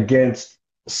against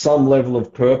some level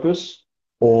of purpose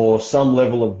or some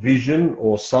level of vision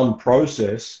or some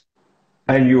process,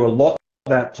 and you allot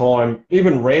that time,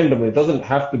 even randomly, it doesn't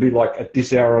have to be like at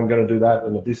this hour I'm going to do that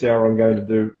and at this hour I'm going to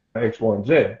do X, Y, and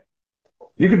Z.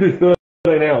 You could do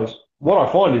 13 hours. What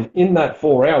I find is in that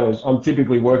 4 hours, I'm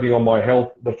typically working on my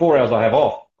health. The 4 hours I have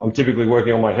off, I'm typically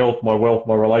working on my health, my wealth,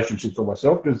 my relationships with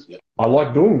myself because I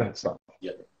like doing that stuff.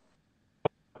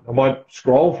 I might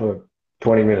scroll for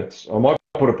 20 minutes. I might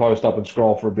put a post up and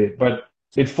scroll for a bit, but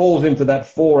it falls into that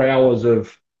 4 hours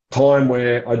of time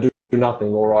where I do nothing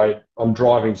or I'm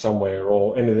driving somewhere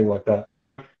or anything like that.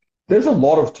 There's a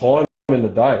lot of time in the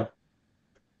day.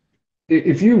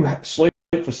 If you sleep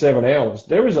for 7 hours,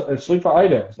 sleep for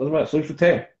 8 hours, doesn't matter, sleep for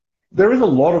 10. There is a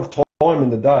lot of time in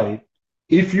the day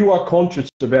if you are conscious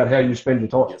about how you spend your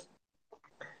time.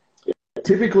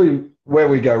 Typically, where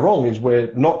we go wrong is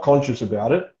we're not conscious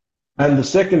about it. And the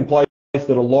second place that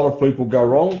a lot of people go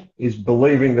wrong is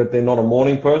believing that they're not a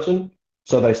morning person,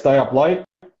 so they stay up late.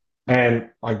 And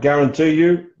I guarantee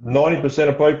you, 90%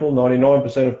 of people,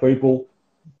 99% of people,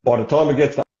 by the time it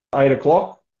gets to 8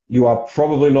 o'clock, you are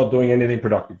probably not doing anything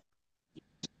productive.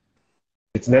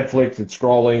 It's Netflix, it's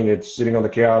scrolling, it's sitting on the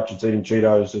couch, it's eating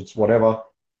Cheetos, it's whatever.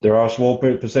 There are a small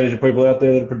percentage of people out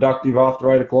there that are productive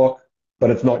after 8 o'clock, but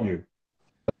it's not you.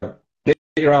 Get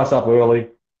your ass up early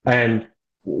and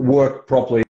work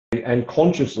properly and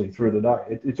consciously through the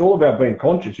day. It's all about being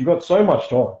conscious. You've got so much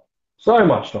time, so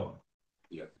much time.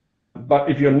 Yeah. But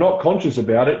if you're not conscious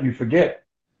about it, you forget.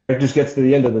 It just gets to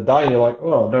the end of the day and you're like,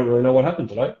 oh, I don't really know what happened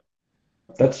today.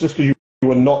 That's just because you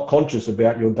were not conscious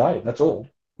about your day. That's all.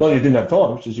 Not that you didn't have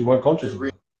time, it's just you weren't conscious.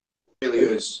 It really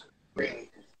is.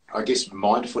 I guess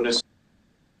mindfulness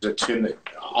is a term that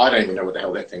I don't even know what the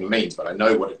hell that thing means, but I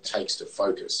know what it takes to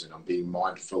focus, and I'm being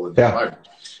mindful in the moment.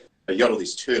 I got all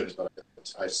these terms, but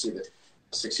I see that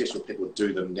successful people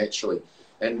do them naturally.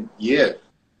 And I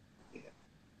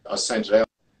was saying today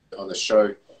on the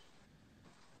show,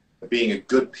 being a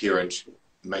good parent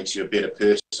makes you a better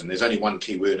person. There's only one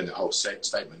key word in the whole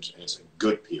statement, and it's a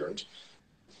good parent.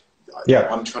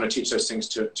 I'm trying to teach those things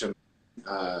to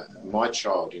my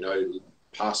child,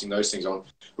 passing those things on,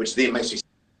 which then makes me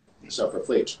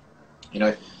self-reflect. They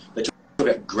talk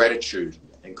about gratitude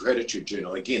and gratitude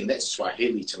journal. Again, that's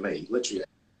Swahili to me, literally.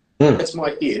 That's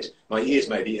my head. My ears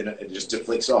maybe, and it just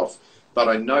deflects off. But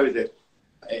I know that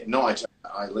at night,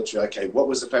 I literally, okay, what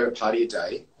was the favorite part of your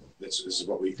day? This is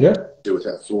what we do with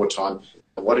our floor time.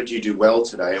 What did you do well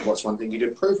today, and what's one thing you'd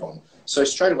improve on? So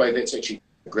straight away, that's actually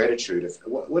gratitude,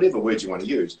 whatever words you want to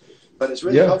use. But it's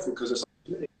really helpful because it's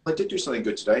like, I did do something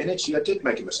good today, and actually I did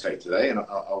make a mistake today, and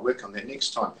I'll work on that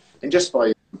next time. And just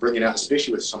by bringing it out,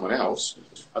 especially with someone else,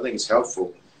 I think it's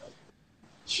helpful.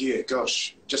 Yeah,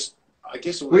 gosh, just I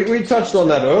guess we touched on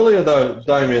that earlier, though,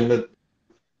 Damian. That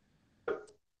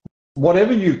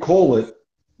whatever you call it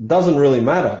doesn't really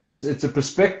matter. It's a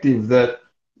perspective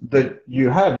that you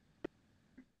have.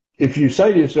 If you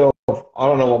say to yourself, I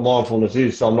don't know what mindfulness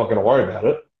is, so I'm not going to worry about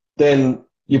it, then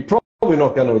you're probably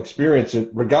not going to experience it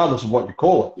regardless of what you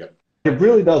call it. It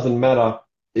really doesn't matter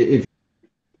if,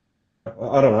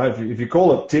 I don't know, if you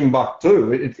call it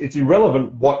Timbuktu, it's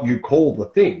irrelevant what you call the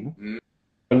thing.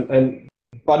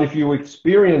 But if you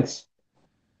experience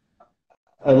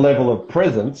a level of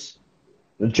presence,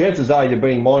 the chances are you're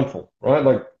being mindful, right?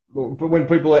 Like when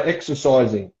people are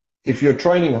exercising, if you're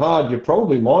training hard, you're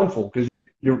probably mindful because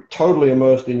you're totally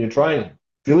immersed in your training.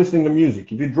 If you're listening to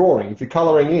music, if you're drawing, if you're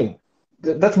coloring in,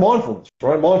 that's mindfulness,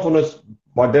 right? Mindfulness,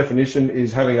 by definition,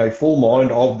 is having a full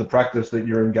mind of the practice that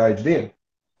you're engaged in.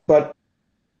 But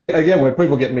again, where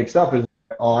people get mixed up is,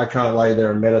 oh, I can't lay there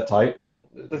and meditate.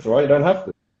 That's all right, you don't have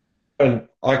to. And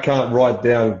I can't write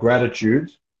down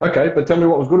gratitudes. Okay, but tell me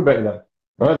what was good about your day,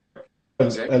 right?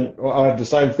 And I have the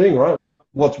same thing, right?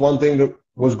 What's one thing that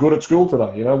was good at school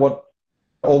today?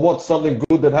 Or what's something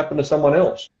good that happened to someone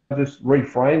else? Just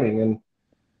reframing, and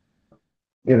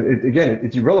again,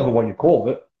 it's irrelevant what you call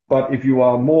it, but if you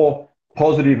are more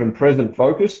positive and present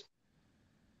focused,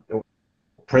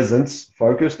 presence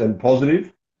focused and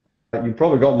positive. You've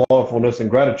probably got mindfulness and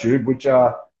gratitude, which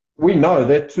are, we know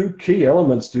they're two key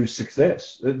elements to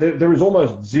success. There is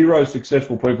almost zero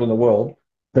successful people in the world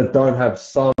that don't have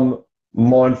some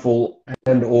mindful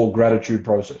and or gratitude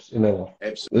process in their life.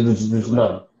 Absolutely. There's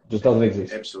none. It just doesn't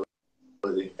exist.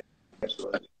 Absolutely.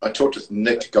 I talked with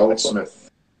Nick Goldsmith,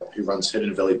 who runs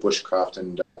Hidden Valley Bushcraft,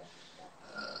 and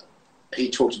he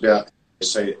talked about,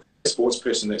 say, a sports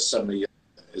person that suddenly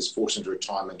is forced into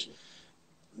retirement.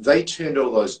 They turned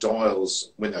all those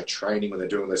dials when they're training, when they're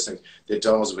doing those things, their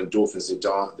dials of endorphins,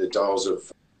 their dials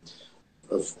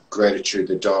of gratitude,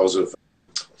 their dials of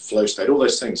flow state, all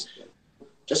those things.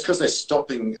 Just because they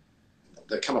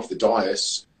come off the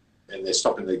dais and they're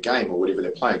stopping the game or whatever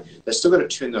they're playing, they're still got to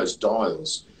turn those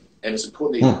dials. And it's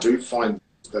important that you do find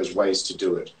those ways to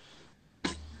do it.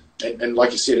 And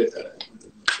like you said,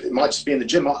 it might just be in the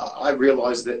gym. I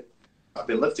realized that I've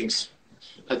been lifting.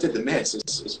 I did the maths.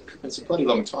 It's a bloody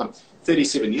long time,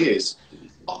 37 years.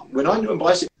 When I'm doing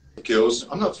bicep curls,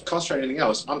 I'm not concentrating on anything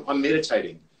else. I'm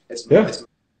meditating. It's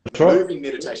moving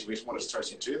meditation, if you want to throw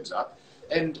some terms up.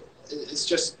 And it's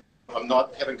just, haven't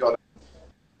got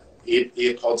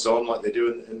AirPods on like they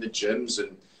do in the gyms,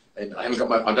 and I haven't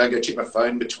got I don't go check my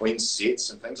phone between sets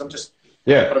and things.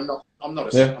 But I'm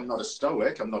not a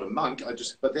stoic. I'm not a monk.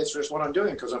 But that's just what I'm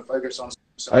doing because I'm focused on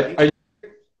something.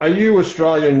 Are you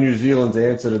Australia and New Zealand's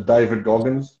answer to David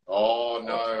Goggins? Oh,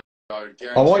 no.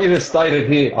 I want you to state it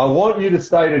here. I want you to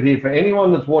state it here for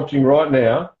anyone that's watching right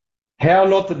now. How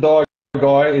Not to Die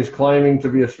guy is claiming to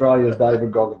be Australia's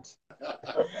David Goggins.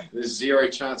 There's zero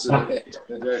chance of that.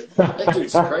 That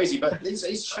dude's crazy, but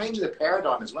he's changed the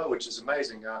paradigm as well, which is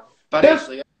amazing. But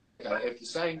actually,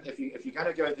 if you're going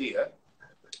to go there,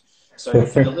 so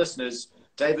for the listeners,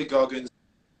 David Goggins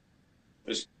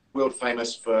is world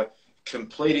famous for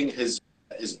completing his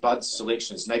BUD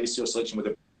selection, his Navy SEAL selection, with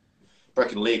a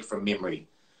broken leg from memory.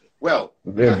 Well,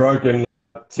 broken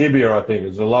tibia, I think,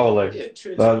 is the lower leg.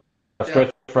 Yeah,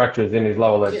 stretch fractures in his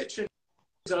lower leg. Yeah,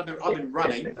 I've been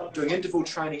running, doing interval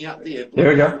training out there. There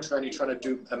we go. Training, trying to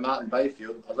do a Martin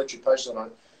Bayfield. I literally posted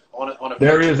on a.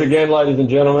 There he is again, ladies and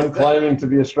gentlemen, claiming to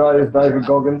be Australia's David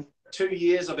Goggins. 2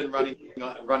 years I've been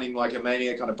running like a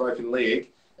maniac on a broken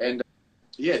leg, and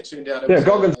it turned out.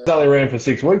 Goggins only ran for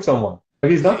 6 weeks on one.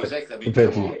 He's nothing. Exactly.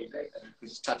 Compared to you.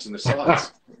 He's touching the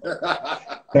sides.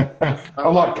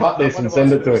 I might cut this and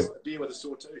send it to him. Deer with a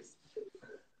sore tooth.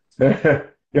 I'm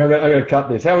going to cut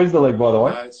this. How is the leg, by the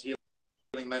way? It's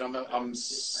healing, mate. I'm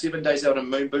 7 days out on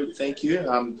moon boot. Thank you.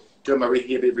 Doing my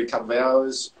rehab every couple of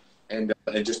hours, and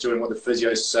just doing what the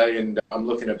physios say. And I'm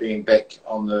looking at being back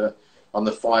on the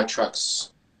fire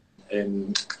trucks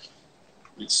in,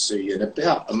 let's see, in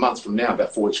about a month from now,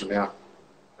 about 4 weeks from now.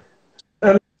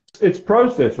 And it's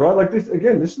process, right? Like this,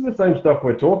 again, this is the same stuff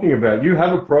we're talking about. You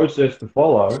have a process to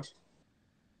follow,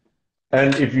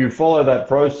 and if you follow that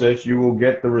process, you will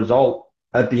get the result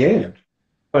at the end.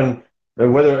 And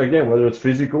whether it's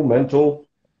physical, mental,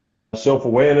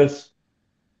 self-awareness,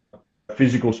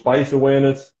 physical space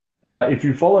awareness, if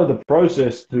you follow the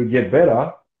process to get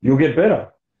better, you'll get better.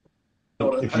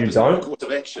 If you don't, course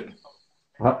of action.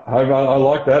 I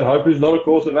like that. Hope is not a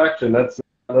course of action. That's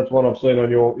what I've seen on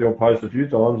your post a few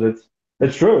times.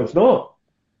 It's true. It's not.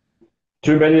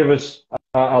 Too many of us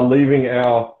are leaving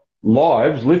our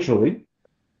lives literally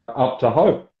up to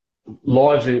hope.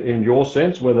 Lives in your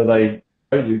sense, whether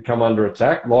you come under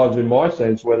attack. Lives in my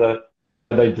sense, whether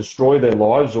they destroy their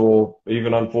lives or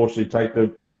even unfortunately take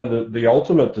the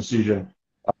ultimate decision.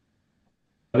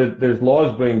 There's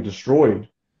lives being destroyed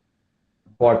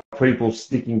by people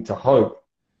sticking to hope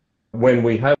when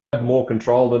we have more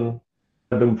control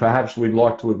than perhaps we'd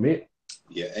like to admit.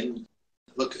 Yeah, and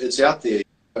look, it's out there.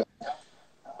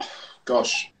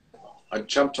 Gosh, I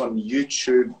jumped on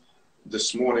YouTube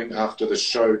this morning after the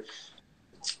show.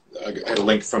 I had a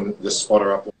link from the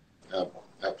Spotter Up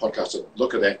podcast to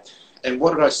look at that. And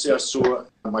what did I see? I saw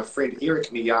my friend Eric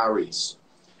Miyares.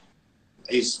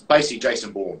 He's basically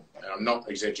Jason Bourne, and I'm not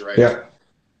exaggerating. Yeah.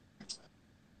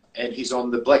 And he's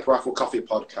on the Black Rifle Coffee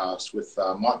podcast with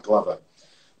Mike Glover.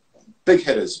 Big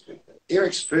hitters.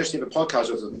 Eric's first ever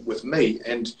podcast was with me,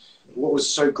 and what was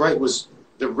so great was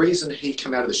the reason he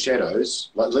came out of the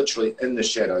shadows, like literally in the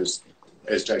shadows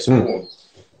as Jason Bourne,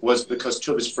 was because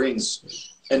two of his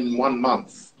friends in 1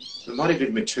 month, it might have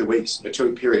even been 2 weeks, a 2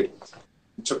 week period,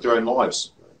 took their own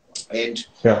lives. And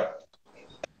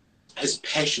his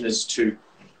passion is to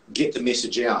get the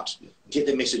message out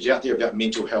there about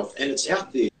mental health, and it's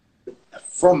out there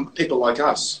from people like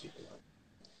us.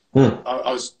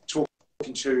 I was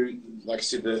talking to, like I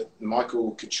said, the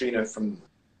Michael Kachina from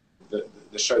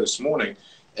the show this morning,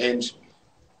 and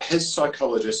his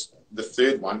psychologist, the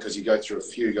third one, because you go through a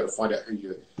few, you got to find out who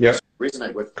you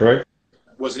resonate with. Correct.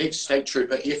 Was an ex-state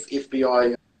trooper,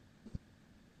 FBI,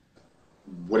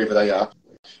 whatever they are,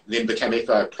 then became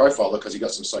FBI profiler because he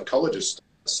got some psychologist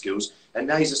skills, and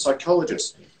now he's a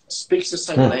psychologist. Speaks the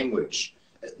same language.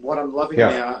 What I'm loving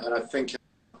now, and I think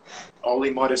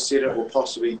Ollie might have said it, or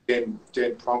possibly Dan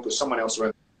Pronk or someone else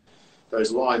around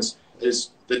those lines, is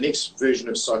the next version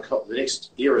of the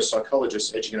next era of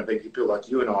psychologists actually going to be people like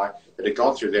you and I that have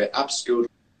gone through that, upskilled.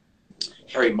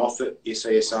 Harry Moffat,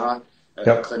 SASR,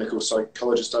 a clinical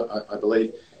psychologist, I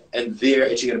believe, and they're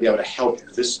actually going to be able to help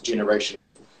this generation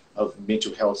of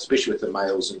mental health, especially with the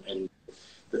males and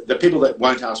the people that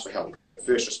won't ask for help,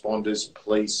 first responders,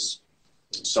 police,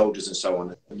 soldiers, and so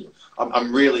on. And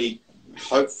I'm really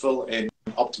hopeful and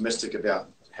optimistic about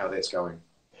how that's going.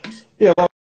 Yeah, I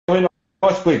mean,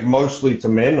 I speak mostly to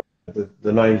men.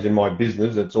 The name's in my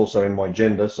business. It's also in my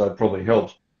gender, so it probably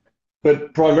helps.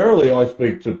 But primarily I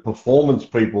speak to performance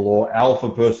people or alpha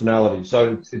personalities.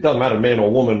 So it doesn't matter, man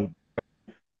or woman,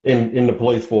 in the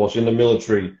police force, in the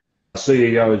military,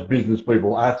 CEOs, business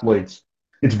people, athletes.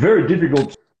 It's very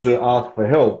difficult to ask for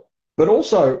help. But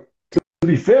also, to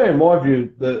be fair, in my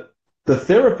view, the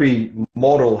therapy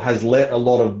model has let a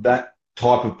lot of that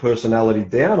type of personality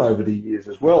down over the years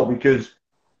as well. Because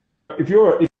if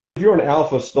you're an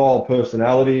alpha style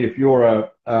personality, if you're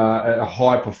a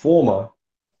high performer,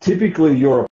 typically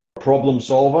you're a problem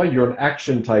solver, you're an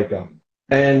action taker.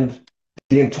 And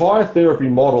the entire therapy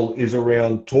model is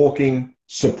around talking,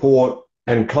 support,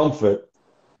 and comfort,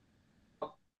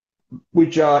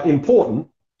 which are important,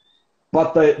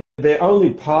 but they're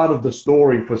only part of the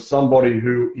story for somebody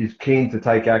who is keen to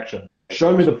take action.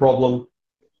 Show me the problem,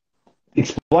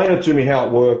 explain it to me how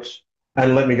it works,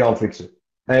 and let me go and fix it.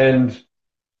 And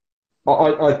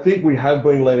I think we have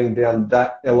been letting down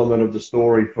that element of the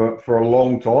story for a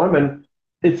long time, and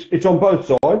it's on both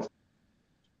sides.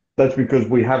 That's because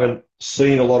we haven't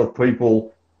seen a lot of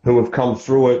people who have come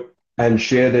through it and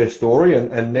share their story,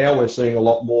 and now we're seeing a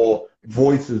lot more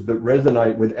voices that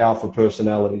resonate with alpha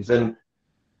personalities. And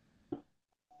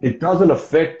it doesn't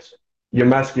affect your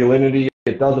masculinity,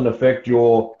 it doesn't affect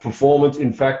your performance.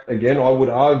 In fact, again, I would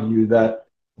argue that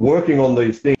working on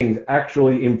these things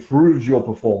actually improves your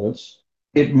performance.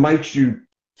 It makes you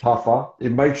tougher.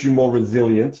 It makes you more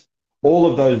resilient. All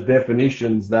of those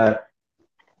definitions that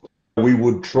we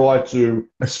would try to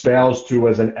espouse to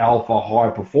as an alpha high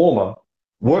performer,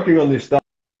 working on this stuff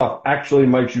actually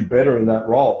makes you better in that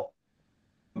role.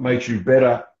 It makes you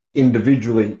better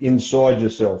individually, inside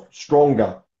yourself,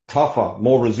 stronger, tougher,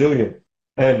 more resilient.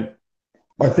 And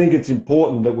I think it's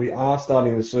important that we are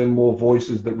starting to see more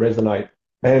voices that resonate.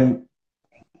 And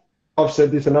I've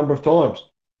said this a number of times.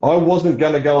 I wasn't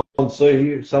going to go and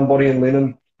see somebody in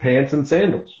linen pants and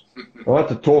sandals, right,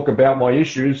 to talk about my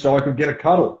issues so I could get a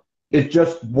cuddle. It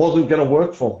just wasn't going to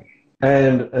work for me.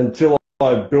 And until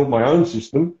I built my own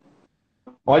system,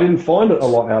 I didn't find it a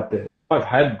lot out there. I've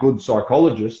had good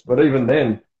psychologists, but even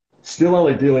then, still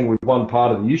only dealing with one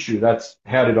part of the issue. That's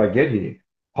how did I get here?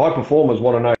 High performers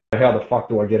want to know, how the fuck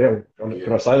do I get out?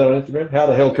 Can I say that on Instagram? How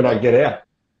the hell can I get out?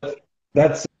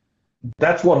 That's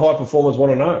what high performers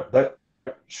want to know.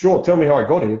 Sure, tell me how I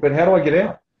got here, but how do I get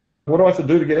out? What do I have to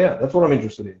do to get out? That's what I'm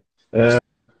interested in.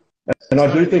 And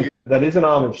I do think that is an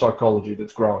arm of psychology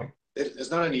that's growing. It's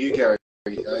not only you, Gary.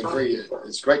 I agree.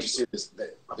 It's great to see this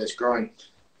that's growing.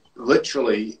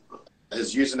 Literally,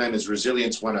 his username is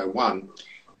Resilience 101.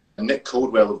 Nick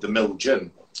Caldwell of the Mill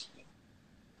Gym.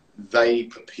 They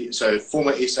prepare, so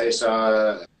former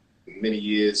SASR, many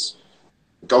years,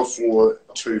 Gulf War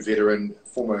II veteran,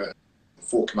 former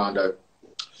Fort Commando.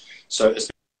 So a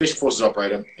Special Forces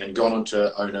operator and gone on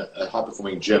to own a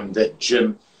high-performing gym. That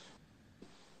gym,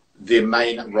 their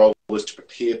main role was to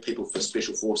prepare people for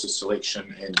Special Forces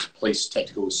selection and police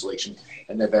tactical selection.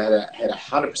 And they've had a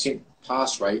 100%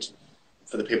 pass rate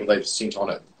for the people they've sent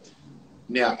on it.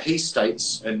 Now, he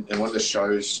states in one of the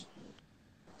shows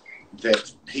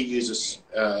that he uses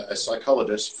a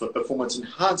psychologist for performance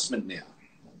enhancement now.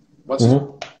 Once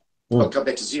I'll come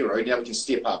back to zero, now we can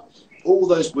step up. All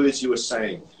those words you were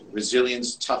saying,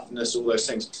 resilience, toughness, all those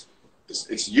things,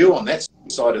 it's you on that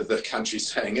side of the country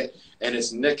saying it, and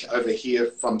it's Nick over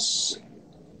here from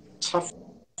tough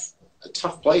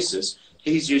places.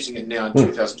 He's using it now in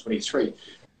 2023,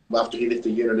 after he left the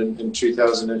unit in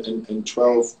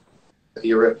 2012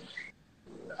 era,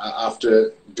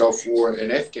 after Gulf War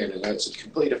in Afghan. And it's a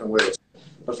completely different word.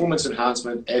 Performance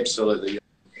enhancement, absolutely.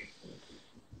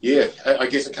 Yeah, I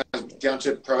guess it comes down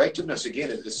to proactiveness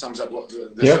again. It sums up what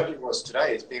the subject was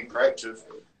today. It's being proactive,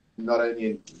 not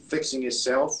only in fixing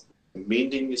yourself,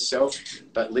 mending yourself,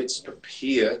 but let's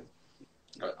prepare.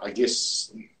 I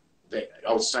guess that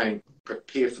I was saying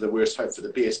prepare for the worst, hope for the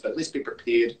best, but let's be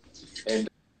prepared and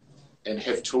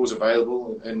have tools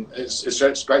available. And it's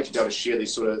great to be able to share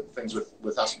these sort of things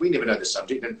with us. We never know the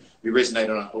subject, and we resonate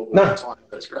on it all the time.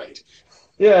 That's great.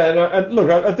 Yeah, and look,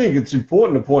 I think it's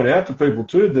important to point out to people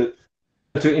too that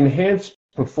to enhance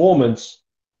performance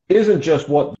isn't just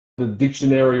what the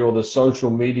dictionary or the social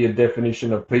media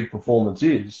definition of peak performance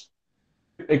is.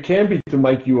 It can be to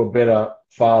make you a better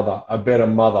father, a better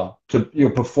mother, to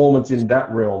your performance in that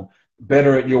realm,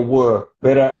 better at your work,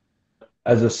 better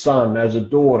as a son, as a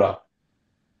daughter,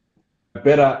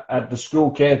 better at the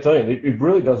school canteen. It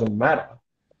really doesn't matter.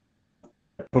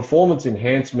 Performance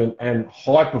enhancement and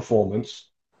high performance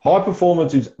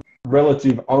is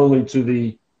relative only to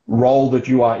the role that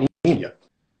you are in. Yeah.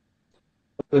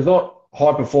 There's not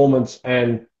high performance,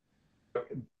 and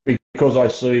because I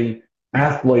see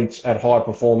athletes at high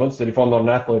performance, that if I'm not an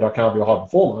athlete, I can't be a high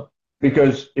performer.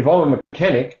 Because if I'm a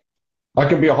mechanic, I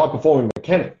can be a high performing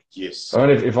mechanic. Yes.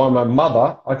 And if I'm a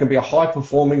mother, I can be a high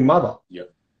performing mother. Yeah.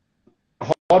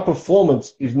 High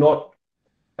performance is not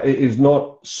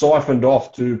siphoned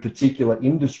off to particular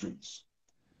industries.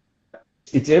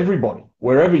 It's everybody,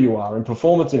 wherever you are, and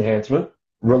performance enhancement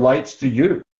relates to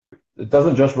you. It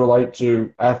doesn't just relate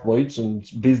to athletes and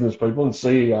business people and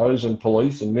CEOs and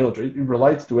police and military. It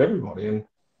relates to everybody. And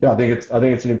yeah, I think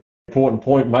it's an important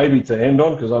point maybe to end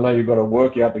on, because I know you've got a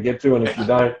workout to get to, and if you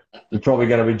don't, you're probably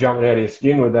going to be jumping out of your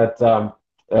skin with that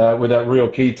Real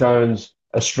Ketones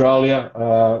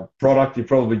Australia product you're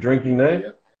probably drinking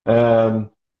there. Yeah.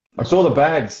 I saw the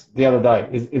bags the other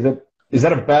day. Is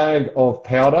that a bag of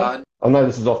powder? I know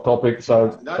this is off topic,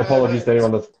 so apologies to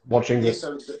anyone that's watching. Yeah,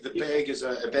 so the bag is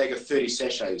a bag of 30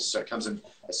 sachets, so it comes in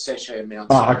a sachet amount,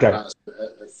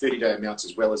 30-day amounts,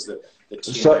 as well as the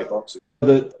 10-day boxes.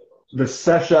 The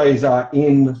sachets are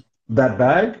in that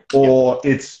bag, or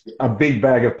it's a big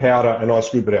bag of powder and I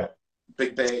scoop it out?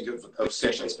 Big bag of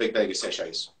sachets, big bag of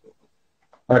sachets.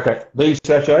 Okay, these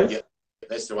sachets? Yeah,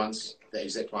 that's the ones, the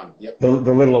exact one. Yep. The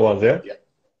littler ones, yeah? Yeah.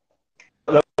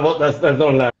 That's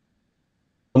not enough.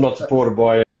 I'm not supported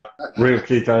by Real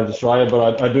Ketones Australia,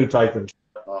 but I do take them.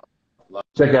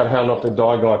 Check out How Not to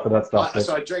Die Guy for that stuff.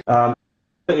 So I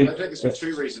drink this for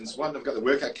two reasons. One, I've got the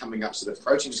workout coming up, so the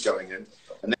protein's going in,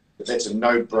 and that's a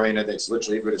no-brainer. That's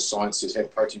literally every bit of science says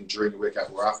have protein during the workout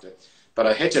or after. But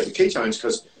I had to have the ketones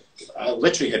because I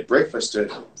literally had breakfast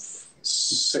at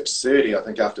 6:30, I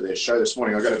think, after their show this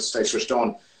morning. I got to stay switched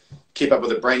on, keep up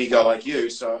with a brainy guy like you,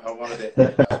 so I wanted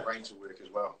that brain to work as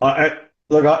well.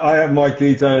 Look, I have my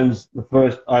ketones,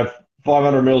 I have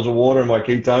 500 mils of water in my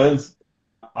ketones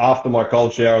after my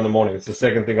cold shower in the morning. It's the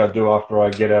second thing I do after I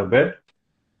get out of bed,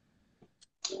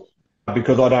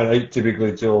 because I don't eat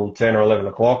typically till 10 or 11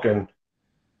 o'clock. And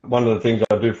one of the things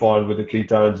I do find with the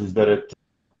ketones is that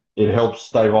it helps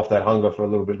stave off that hunger for a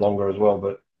little bit longer as well.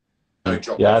 But no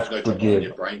drop off on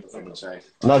your brain performance, eh?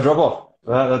 No drop off.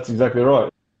 That's exactly right.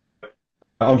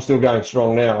 I'm still going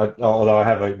strong now, although I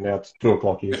have eaten now. It's 2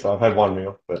 o'clock here, so I've had one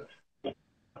meal. But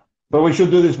we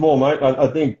should do this more, mate. I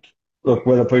think, look,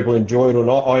 whether people enjoy it or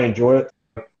not, I enjoy it.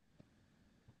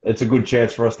 It's a good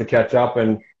chance for us to catch up,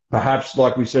 and perhaps,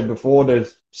 like we said before,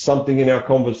 there's something in our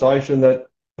conversation that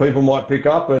people might pick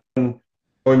up, and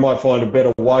we might find a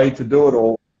better way to do it,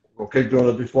 or keep doing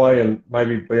it this way, and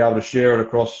maybe be able to share it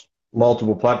across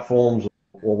multiple platforms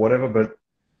or whatever. But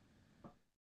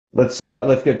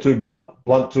let's get two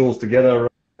blunt tools together.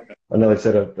 I know they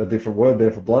said a different word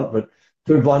there for blunt, but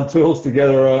two blunt tools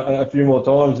together a few more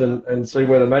times and see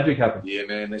where the magic happens. Yeah,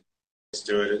 man, let's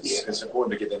do it. It's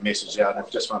important to get that message out. And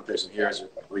if just one person here has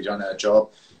really done our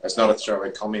job, it's not a throwaway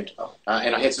comment.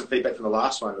 And I had some feedback from the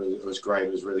last one. It was great.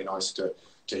 It was really nice to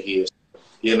hear.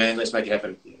 Yeah, man, let's make it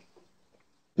happen.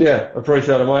 Yeah,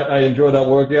 appreciate it, mate. I enjoyed that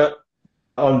workout.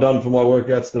 I'm done for my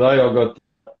workouts today. I've got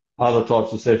other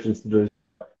types of sessions to do.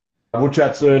 We'll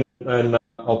chat soon, and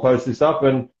I'll post this up.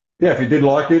 And yeah, if you did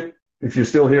like it, if you're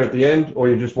still here at the end or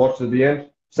you just watched at the end,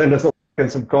 send us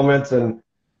some comments and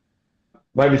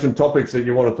maybe some topics that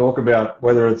you want to talk about,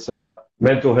 whether it's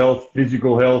mental health,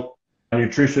 physical health,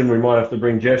 nutrition. We might have to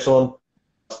bring Jess on.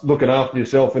 Looking after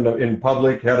yourself in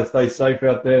public, how to stay safe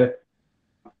out there.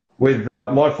 With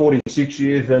my 46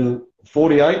 years and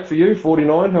 48 for you,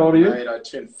 49, how old are you? Mate, I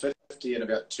turn 50 in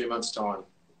about 2 months' time.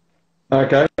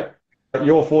 Okay.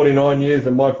 Your 49 years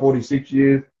and my 46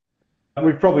 years.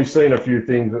 We've probably seen a few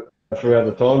things throughout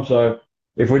the time, so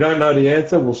if we don't know the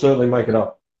answer, we'll certainly make it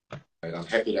up. I'm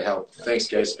happy to help. Thanks,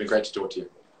 guys. It's been great to talk to you.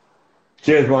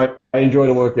 Cheers, mate. I enjoy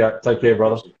the workout. Take care,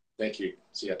 brother. Thank you.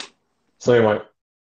 See ya. See you, mate.